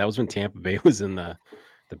Bay Buck, that was when Tampa Bay was in the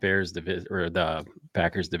Bears division or the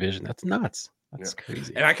Packers division. That's nuts. That's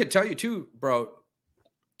crazy. And I could tell you too, bro,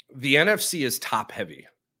 the NFC is top heavy.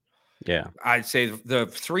 Yeah. I'd say the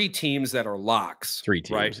 3 teams that are locks. 3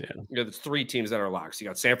 teams, right? yeah. There's 3 teams that are locks. You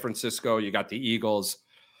got San Francisco, you got the Eagles.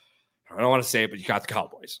 I don't want to say it, but you got the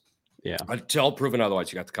Cowboys. Yeah. Until proven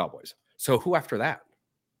otherwise, you got the Cowboys. So who after that?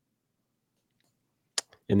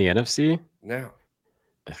 In the NFC? No.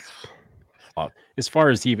 As far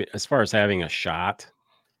as having a shot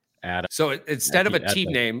at So instead of a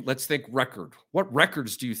team name, let's think record. What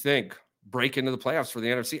records do you think break into the playoffs for the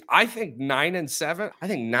NFC? I think 9-7. I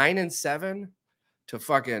think 9-7 to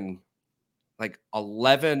fucking like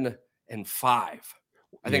 11-5.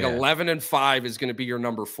 I think 11-5 is going to be your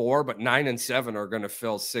number 4, but 9-7 are going to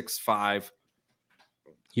fill 6-5.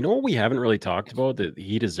 You know what we haven't really talked about that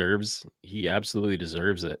he absolutely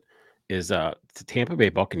deserves it, is the Tampa Bay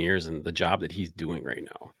Buccaneers and the job that he's doing right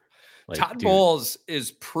now. Like, Todd Bowles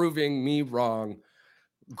is proving me wrong.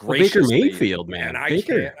 Graciously. Baker Mayfield, man. I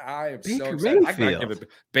am so excited.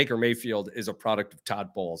 Baker Mayfield is a product of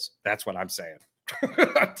Todd Bowles. That's what I'm saying.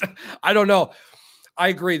 I don't know. I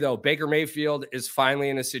agree, though. Baker Mayfield is finally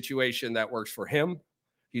in a situation that works for him.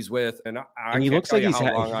 He's with, and he looks like he's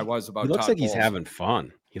having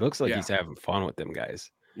fun. He looks like he's having fun with them guys.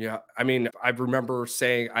 Yeah. I mean, I remember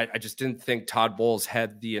saying I just didn't think Todd Bowles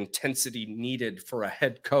had the intensity needed for a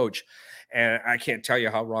head coach. And I can't tell you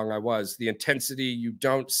how wrong I was. The intensity you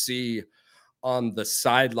don't see on the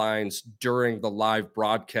sidelines during the live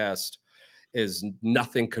broadcast is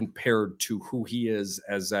nothing compared to who he is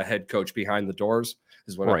as a head coach behind the doors,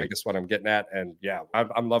 is what I guess what I'm getting at. And yeah,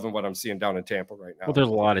 I'm loving what I'm seeing down in Tampa right now. Well, there's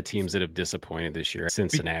a lot of teams that have disappointed this year.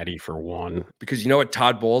 Cincinnati for one. Because you know what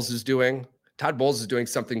Todd Bowles is doing? Todd Bowles is doing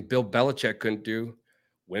something Bill Belichick couldn't do.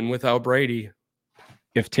 Win without Brady.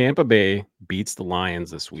 If Tampa Bay beats the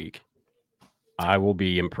Lions this week, I will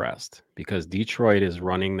be impressed, because Detroit is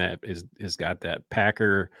running has got that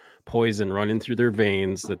Packer poison running through their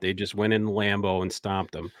veins that they just went in Lambeau and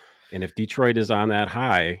stomped them. And if Detroit is on that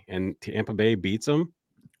high and Tampa Bay beats them,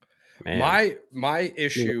 man, my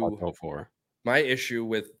issue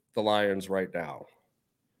with the Lions right now,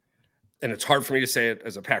 and it's hard for me to say it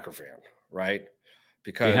as a Packer fan, right?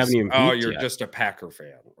 Because you're just a Packer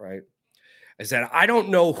fan, right? Is that I don't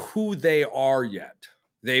know who they are yet.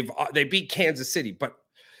 They beat Kansas City, but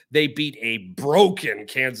they beat a broken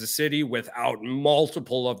Kansas City without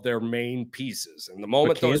multiple of their main pieces. And the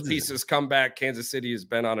moment those pieces come back, Kansas City has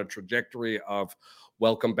been on a trajectory of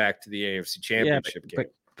welcome back to the AFC Championship game.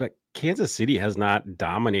 But Kansas City has not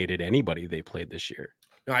dominated anybody they played this year.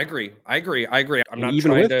 No, I agree. I'm not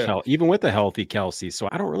even with a healthy Kelsey. So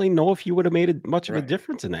I don't really know if you would have made much of a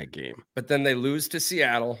difference in that game. But then they lose to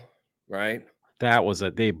Seattle, right?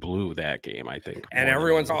 They blew that game, I think. And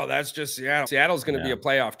everyone's, that's just Seattle. Seattle's going to be a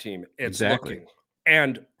playoff team. It's looking.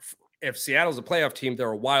 And if Seattle's a playoff team, they're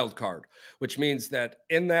a wild card, which means that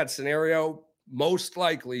in that scenario, most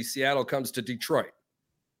likely Seattle comes to Detroit.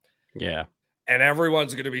 Yeah. And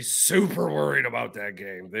everyone's going to be super worried about that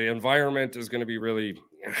game. The environment is going to be really,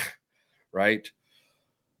 right?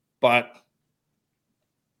 But,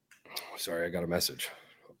 sorry, I got a message.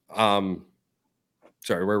 Sorry,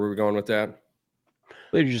 where were we going with that?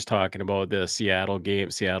 They're just talking about the Seattle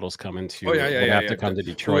game. Seattle's coming to have to come to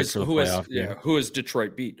Detroit for the playoff game. Who has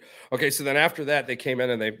Detroit beat? Okay, so then after that, they came in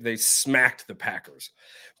and they smacked the Packers.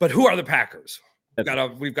 But who are the Packers?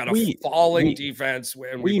 We've got a falling defense.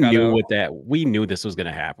 We knew this was going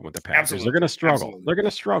to happen with the Packers. Absolutely. They're going to struggle. Absolutely. They're going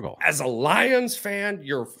to struggle. As a Lions fan,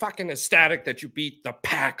 you're fucking ecstatic that you beat the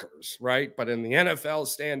Packers, right? But in the NFL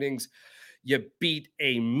standings, you beat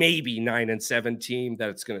a maybe 9-7 team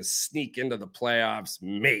that's going to sneak into the playoffs,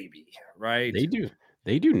 maybe, right?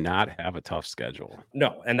 They do not have a tough schedule.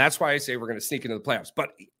 No, and that's why I say we're going to sneak into the playoffs. But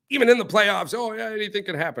even in the playoffs, anything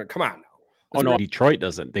can happen. Come on now. Detroit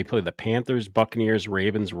doesn't. They play the Panthers, Buccaneers,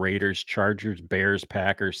 Ravens, Raiders, Chargers, Bears,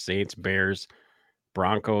 Packers, Saints, Bears,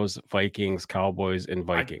 Broncos, Vikings, Cowboys, and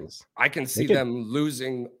Vikings. I can see them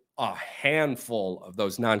losing a handful of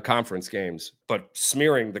those non-conference games, but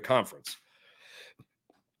smearing the conference.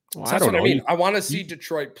 Well, so that's what I mean. I want to see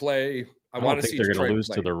Detroit play. I want to see they're going to lose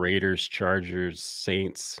to the Raiders, Chargers,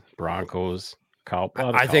 Saints, Broncos.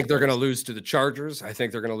 I think they're going to lose to the Chargers. I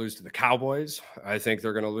think they're going to lose to the Cowboys. I think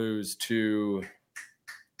they're going to lose to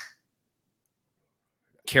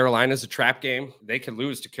Carolina's a trap game. They can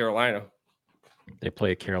lose to Carolina. They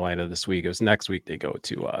play Carolina this week. It was next week they go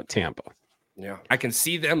to Tampa. Yeah, I can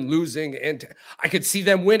see them losing, and I could see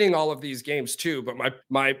them winning all of these games too. But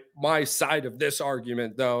my side of this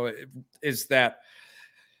argument, though, is that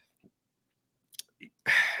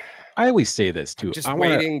I always say this too. I'm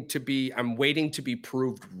waiting to be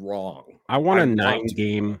proved wrong. I want a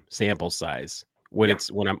 9-game sample size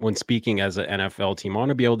when speaking as an NFL team, I want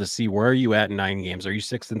to be able to see where are you at in 9 games. Are you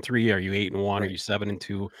 6-3? Are you 8-1? Are you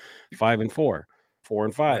 7-2? 5-4?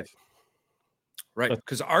 4-5? Right.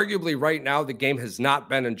 Because arguably right now the game has not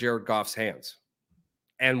been in Jared Goff's hands.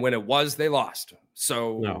 And when it was, they lost.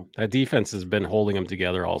 So no, that defense has been holding them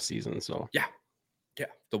together all season. So yeah.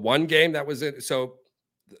 The one game that was it. So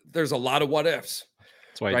there's a lot of what ifs.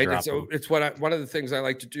 That's why right. It's one of the things I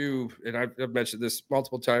like to do, and I've mentioned this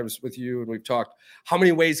multiple times with you, and we've talked. How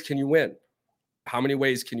many ways can you win? How many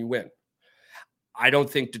ways can you win? I don't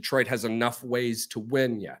think Detroit has enough ways to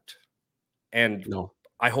win yet. And no.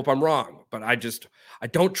 I hope I'm wrong, but I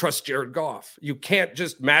don't trust Jared Goff. You can't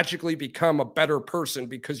just magically become a better person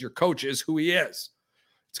because your coach is who he is.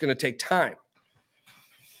 It's going to take time.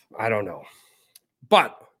 I don't know.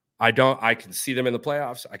 But I can see them in the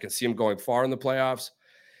playoffs. I can see them going far in the playoffs.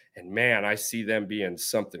 And man, I see them being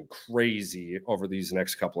something crazy over these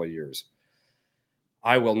next couple of years.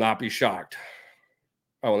 I will not be shocked.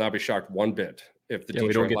 I will not be shocked one bit if the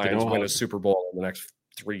Detroit Lions win a Super Bowl in the next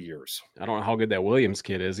 3 years. I don't know how good that Williams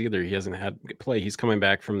kid is either. He hasn't had play. He's coming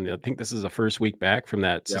back from I think this is the first week back from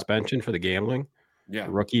that suspension for the gambling. Yeah.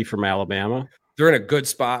 The rookie from Alabama. They're in a good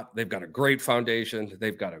spot. They've got a great foundation.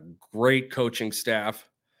 They've got a great coaching staff.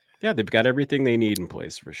 Yeah, they've got everything they need in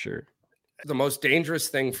place for sure. The most dangerous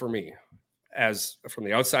thing for me, as from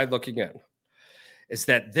the outside looking in, is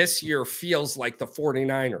that this year feels like the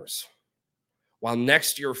 49ers, while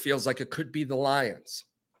next year feels like it could be the Lions.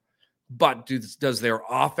 But does their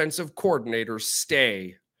offensive coordinator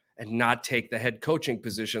stay and not take the head coaching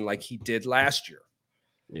position like he did last year?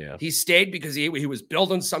 Yeah. He stayed because he was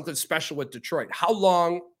building something special with Detroit. How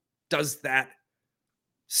long does that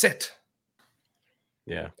sit?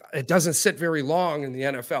 Yeah. It doesn't sit very long in the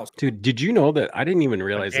NFL. Dude, did you know that I didn't even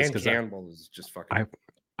realize this because Campbell is just fucking.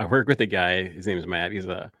 I work with a guy. His name is Matt.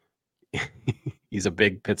 He's a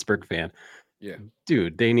big Pittsburgh fan. Yeah.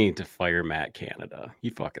 Dude, they need to fire Matt Canada. He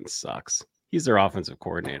fucking sucks. He's their offensive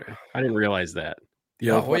coordinator. I didn't realize that.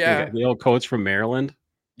 The old coach from Maryland.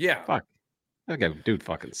 Yeah. Fuck. That guy, dude,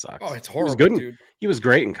 fucking sucks. Oh, it's horrible, dude. He was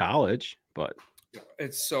great in college, but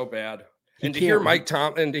it's so bad. And to hear Mike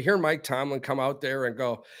Tomlin come out there and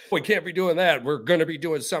go, we can't be doing that. We're going to be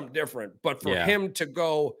doing something different. But for him to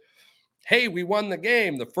go, hey, we won the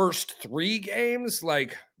game, the first 3 games,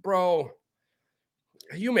 like, bro,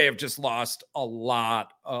 you may have just lost a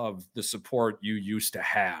lot of the support you used to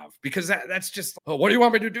have, because that's just, oh, what do you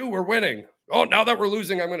want me to do? We're winning. Oh, now that we're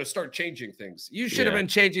losing, I'm going to start changing things. You should have been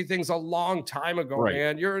changing things a long time ago,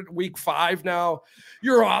 man. You're at week 5 now.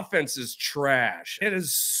 Your offense is trash. It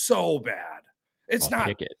is so bad. It's not.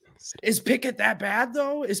 Pickett. Is Pickett that bad,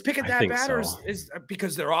 though? Is Pickett that bad? So. Or is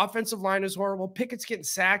because their offensive line is horrible? Pickett's getting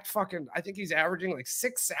sacked. I think he's averaging like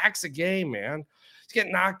 6 sacks a game, man. He's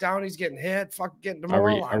getting knocked down. He's getting hit. Getting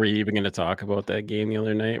demoralized. Are we even going to talk about that game the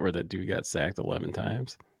other night where that dude got sacked 11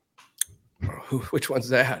 times? Which one's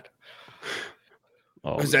that?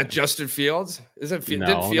 Oh, is that Justin Fields? Did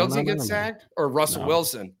Fields get sacked? Or Russell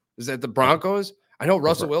Wilson? Is that the Broncos? I know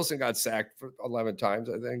Russell Wilson got sacked for 11 times,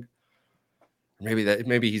 I think.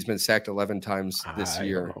 Maybe he's been sacked 11 times this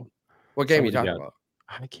year. What game are you talking about?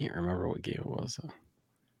 I can't remember what game it was.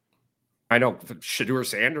 I know Shedeur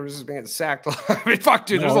Sanders is being sacked. I mean, fuck,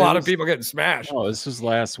 dude. There's a lot of people getting smashed. Oh, this was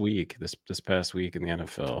last week. This past week in the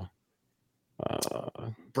NFL.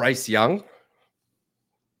 Bryce Young.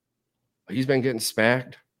 He's been getting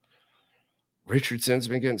smacked. Richardson's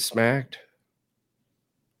been getting smacked.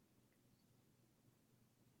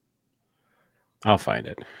 I'll find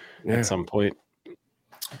it at some point.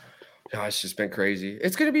 Oh, it's just been crazy.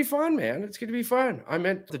 It's going to be fun, man. It's going to be fun. I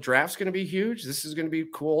meant the draft's going to be huge. This is going to be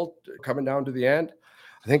cool coming down to the end.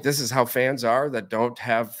 I think this is how fans are that don't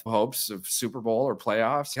have hopes of Super Bowl or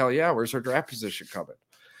playoffs. Hell yeah, where's our draft position coming?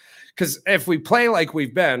 Because if we play like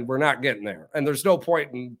we've been, we're not getting there. And there's no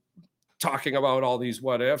point in talking about all these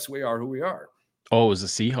what ifs. We are who we are. Oh, it was the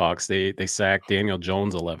Seahawks. They sacked Daniel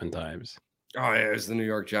Jones 11 times. Oh, yeah, it was the New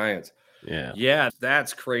York Giants. Yeah. Yeah,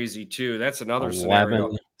 that's crazy too. That's another 11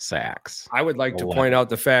 scenario. Sacks. I would like to point out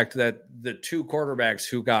the fact that the 2 quarterbacks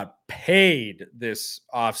who got paid this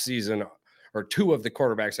offseason, or 2 of the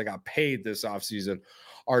quarterbacks that got paid this offseason,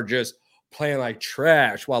 are just playing like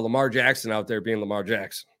trash, while Lamar Jackson out there being Lamar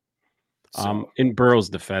Jackson. So, in Burrow's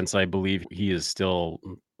defense, I believe he is still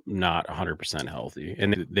not 100% healthy,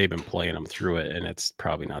 and they've been playing him through it, and it's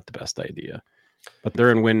probably not the best idea. But they're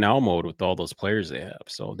in win now mode with all those players they have,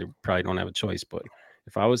 so they probably don't have a choice. But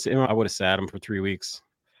if I was him, I would have sat him for 3 weeks.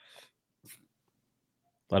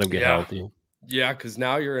 Let him get healthy. Yeah, because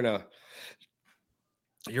now you're in a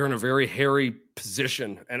very hairy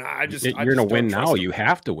position, and you're in a win now. You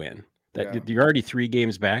have to win That you're already 3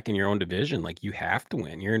 games back in your own division. Like, you have to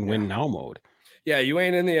win. You're in win now mode. Yeah, you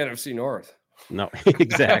ain't in the NFC North. No,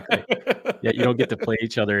 exactly. Yeah, you don't get to play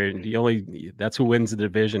each other, and that's who wins the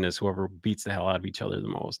division is whoever beats the hell out of each other the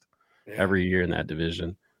most every year in that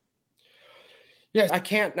division. Yes, I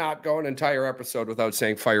can't not go an entire episode without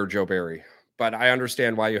saying fire Joe Barry, but I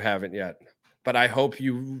understand why you haven't yet. But I hope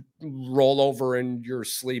you roll over in your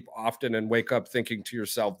sleep often and wake up thinking to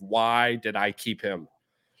yourself, why did I keep him?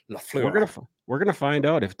 We're gonna find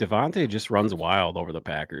out if Devontae just runs wild over the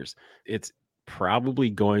Packers. It's probably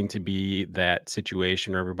going to be that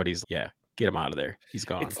situation where everybody's get him out of there. He's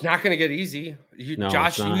gone. It's not going to get easy. You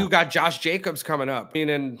got Josh Jacobs coming up. I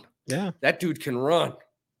mean, that dude can run.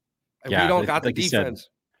 And we don't got the defense.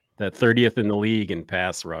 That 30th in the league in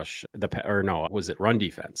pass rush. Was it run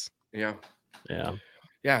defense? Yeah.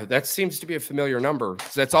 Yeah, that seems to be a familiar number.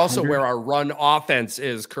 That's also where our run offense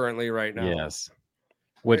is currently right now. Yes.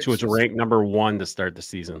 Which was ranked number 1 to start the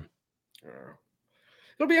season.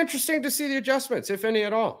 It'll be interesting to see the adjustments, if any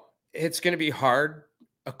at all. It's going to be hard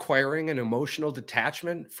acquiring an emotional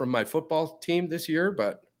detachment from my football team this year,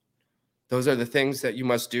 but those are the things that you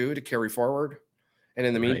must do to carry forward. And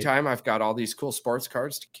in the meantime, I've got all these cool sports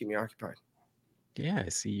cards to keep me occupied. Yeah, I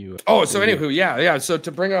see you. Oh, so anywho, yeah. So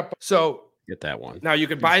to bring up, get that one. Now you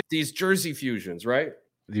could buy these jersey fusions, right?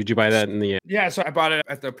 Did you buy that in the? Yeah, so I bought it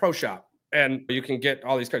at the pro shop. And you can get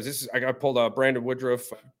all these cards. I pulled a Brandon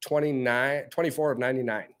Woodruff 24 of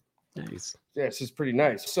 99. Nice. Yeah, this is pretty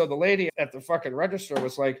nice. So the lady at the fucking register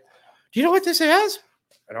was like, "Do you know what this is?"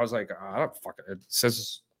 And I was like, "I don't fucking." It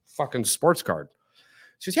says fucking sports card.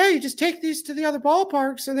 She goes, "Yeah, you just take these to the other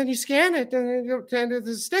ballparks and then you scan it and there's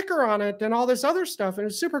a sticker on it and all this other stuff and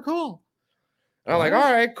it's super cool." And I'm like,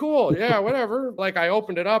 "All right, cool, yeah, whatever." Like I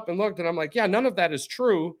opened it up and looked and I'm like, "Yeah, none of that is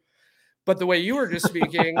true." But the way you were just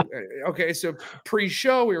speaking, okay, so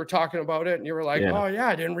pre-show, we were talking about it, and you were like, "Oh, yeah,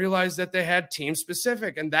 I didn't realize that they had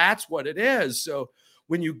team-specific," and that's what it is. So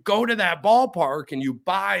when you go to that ballpark and you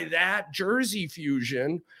buy that jersey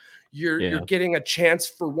fusion, you're getting a chance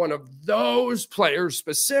for one of those players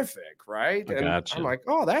specific, right? And I'm like,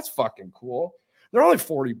 "Oh, that's fucking cool." They're only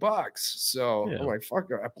 $40. So I'm like, fuck,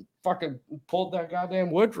 I fucking pulled that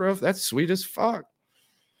goddamn Woodruff. That's sweet as fuck.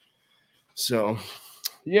 So...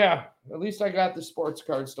 yeah, at least I got the sports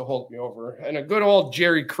cards to hold me over. And a good old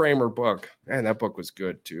Jerry Kramer book. Man, that book was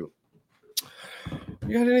good, too.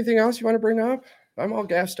 You got anything else you want to bring up? I'm all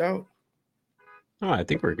gassed out. Oh, I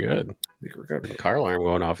think we're good. The car alarm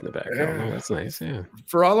going off in the background. Yeah. Oh, that's nice, yeah.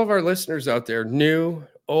 For all of our listeners out there, new,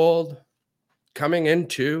 old, coming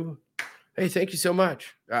into... hey, thank you so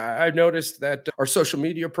much. I've noticed that our social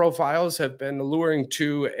media profiles have been alluring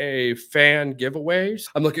to a fan giveaways.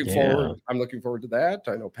 I'm looking forward. I'm looking forward to that.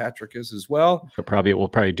 I know Patrick is as well. We'll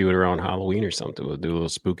probably do it around Halloween or something. We'll do a little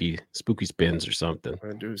spooky spins or something.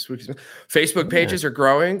 Facebook pages are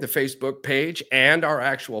growing. The Facebook page and our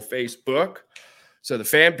actual Facebook. So the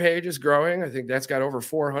fan page is growing. I think that's got over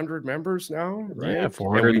 400 members now. Right? Yeah,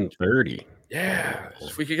 430. Yeah.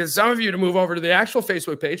 If we could get some of you to move over to the actual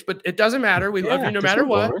Facebook page, but it doesn't matter. We love you no matter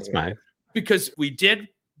what. That's fine. Because we did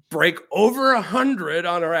break over 100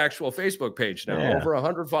 on our actual Facebook page now, over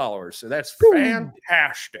 100 followers. So that's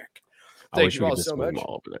fantastic. Thank you all so much.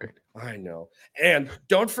 All over there. I know. And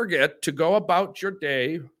don't forget to go about your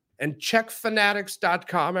day and check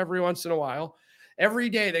fanatics.com every once in a while. Every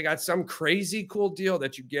day they got some crazy cool deal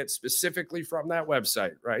that you get specifically from that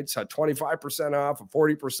website, right? So 25% off,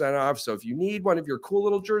 40% off. So if you need one of your cool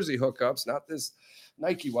little jersey hookups, not this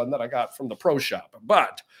Nike one that I got from the pro shop,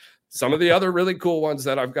 but some of the other really cool ones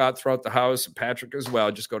that I've got throughout the house, Patrick as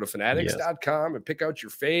well, just go to fanatics.com and pick out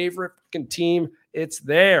your favorite team. It's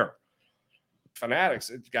there.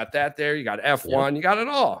 Fanatics, it's got that there. You got F1, you got it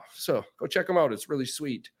all. So go check them out. It's really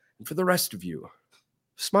sweet. And for the rest of you,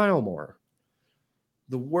 smile more.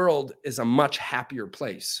 The world is a much happier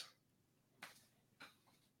place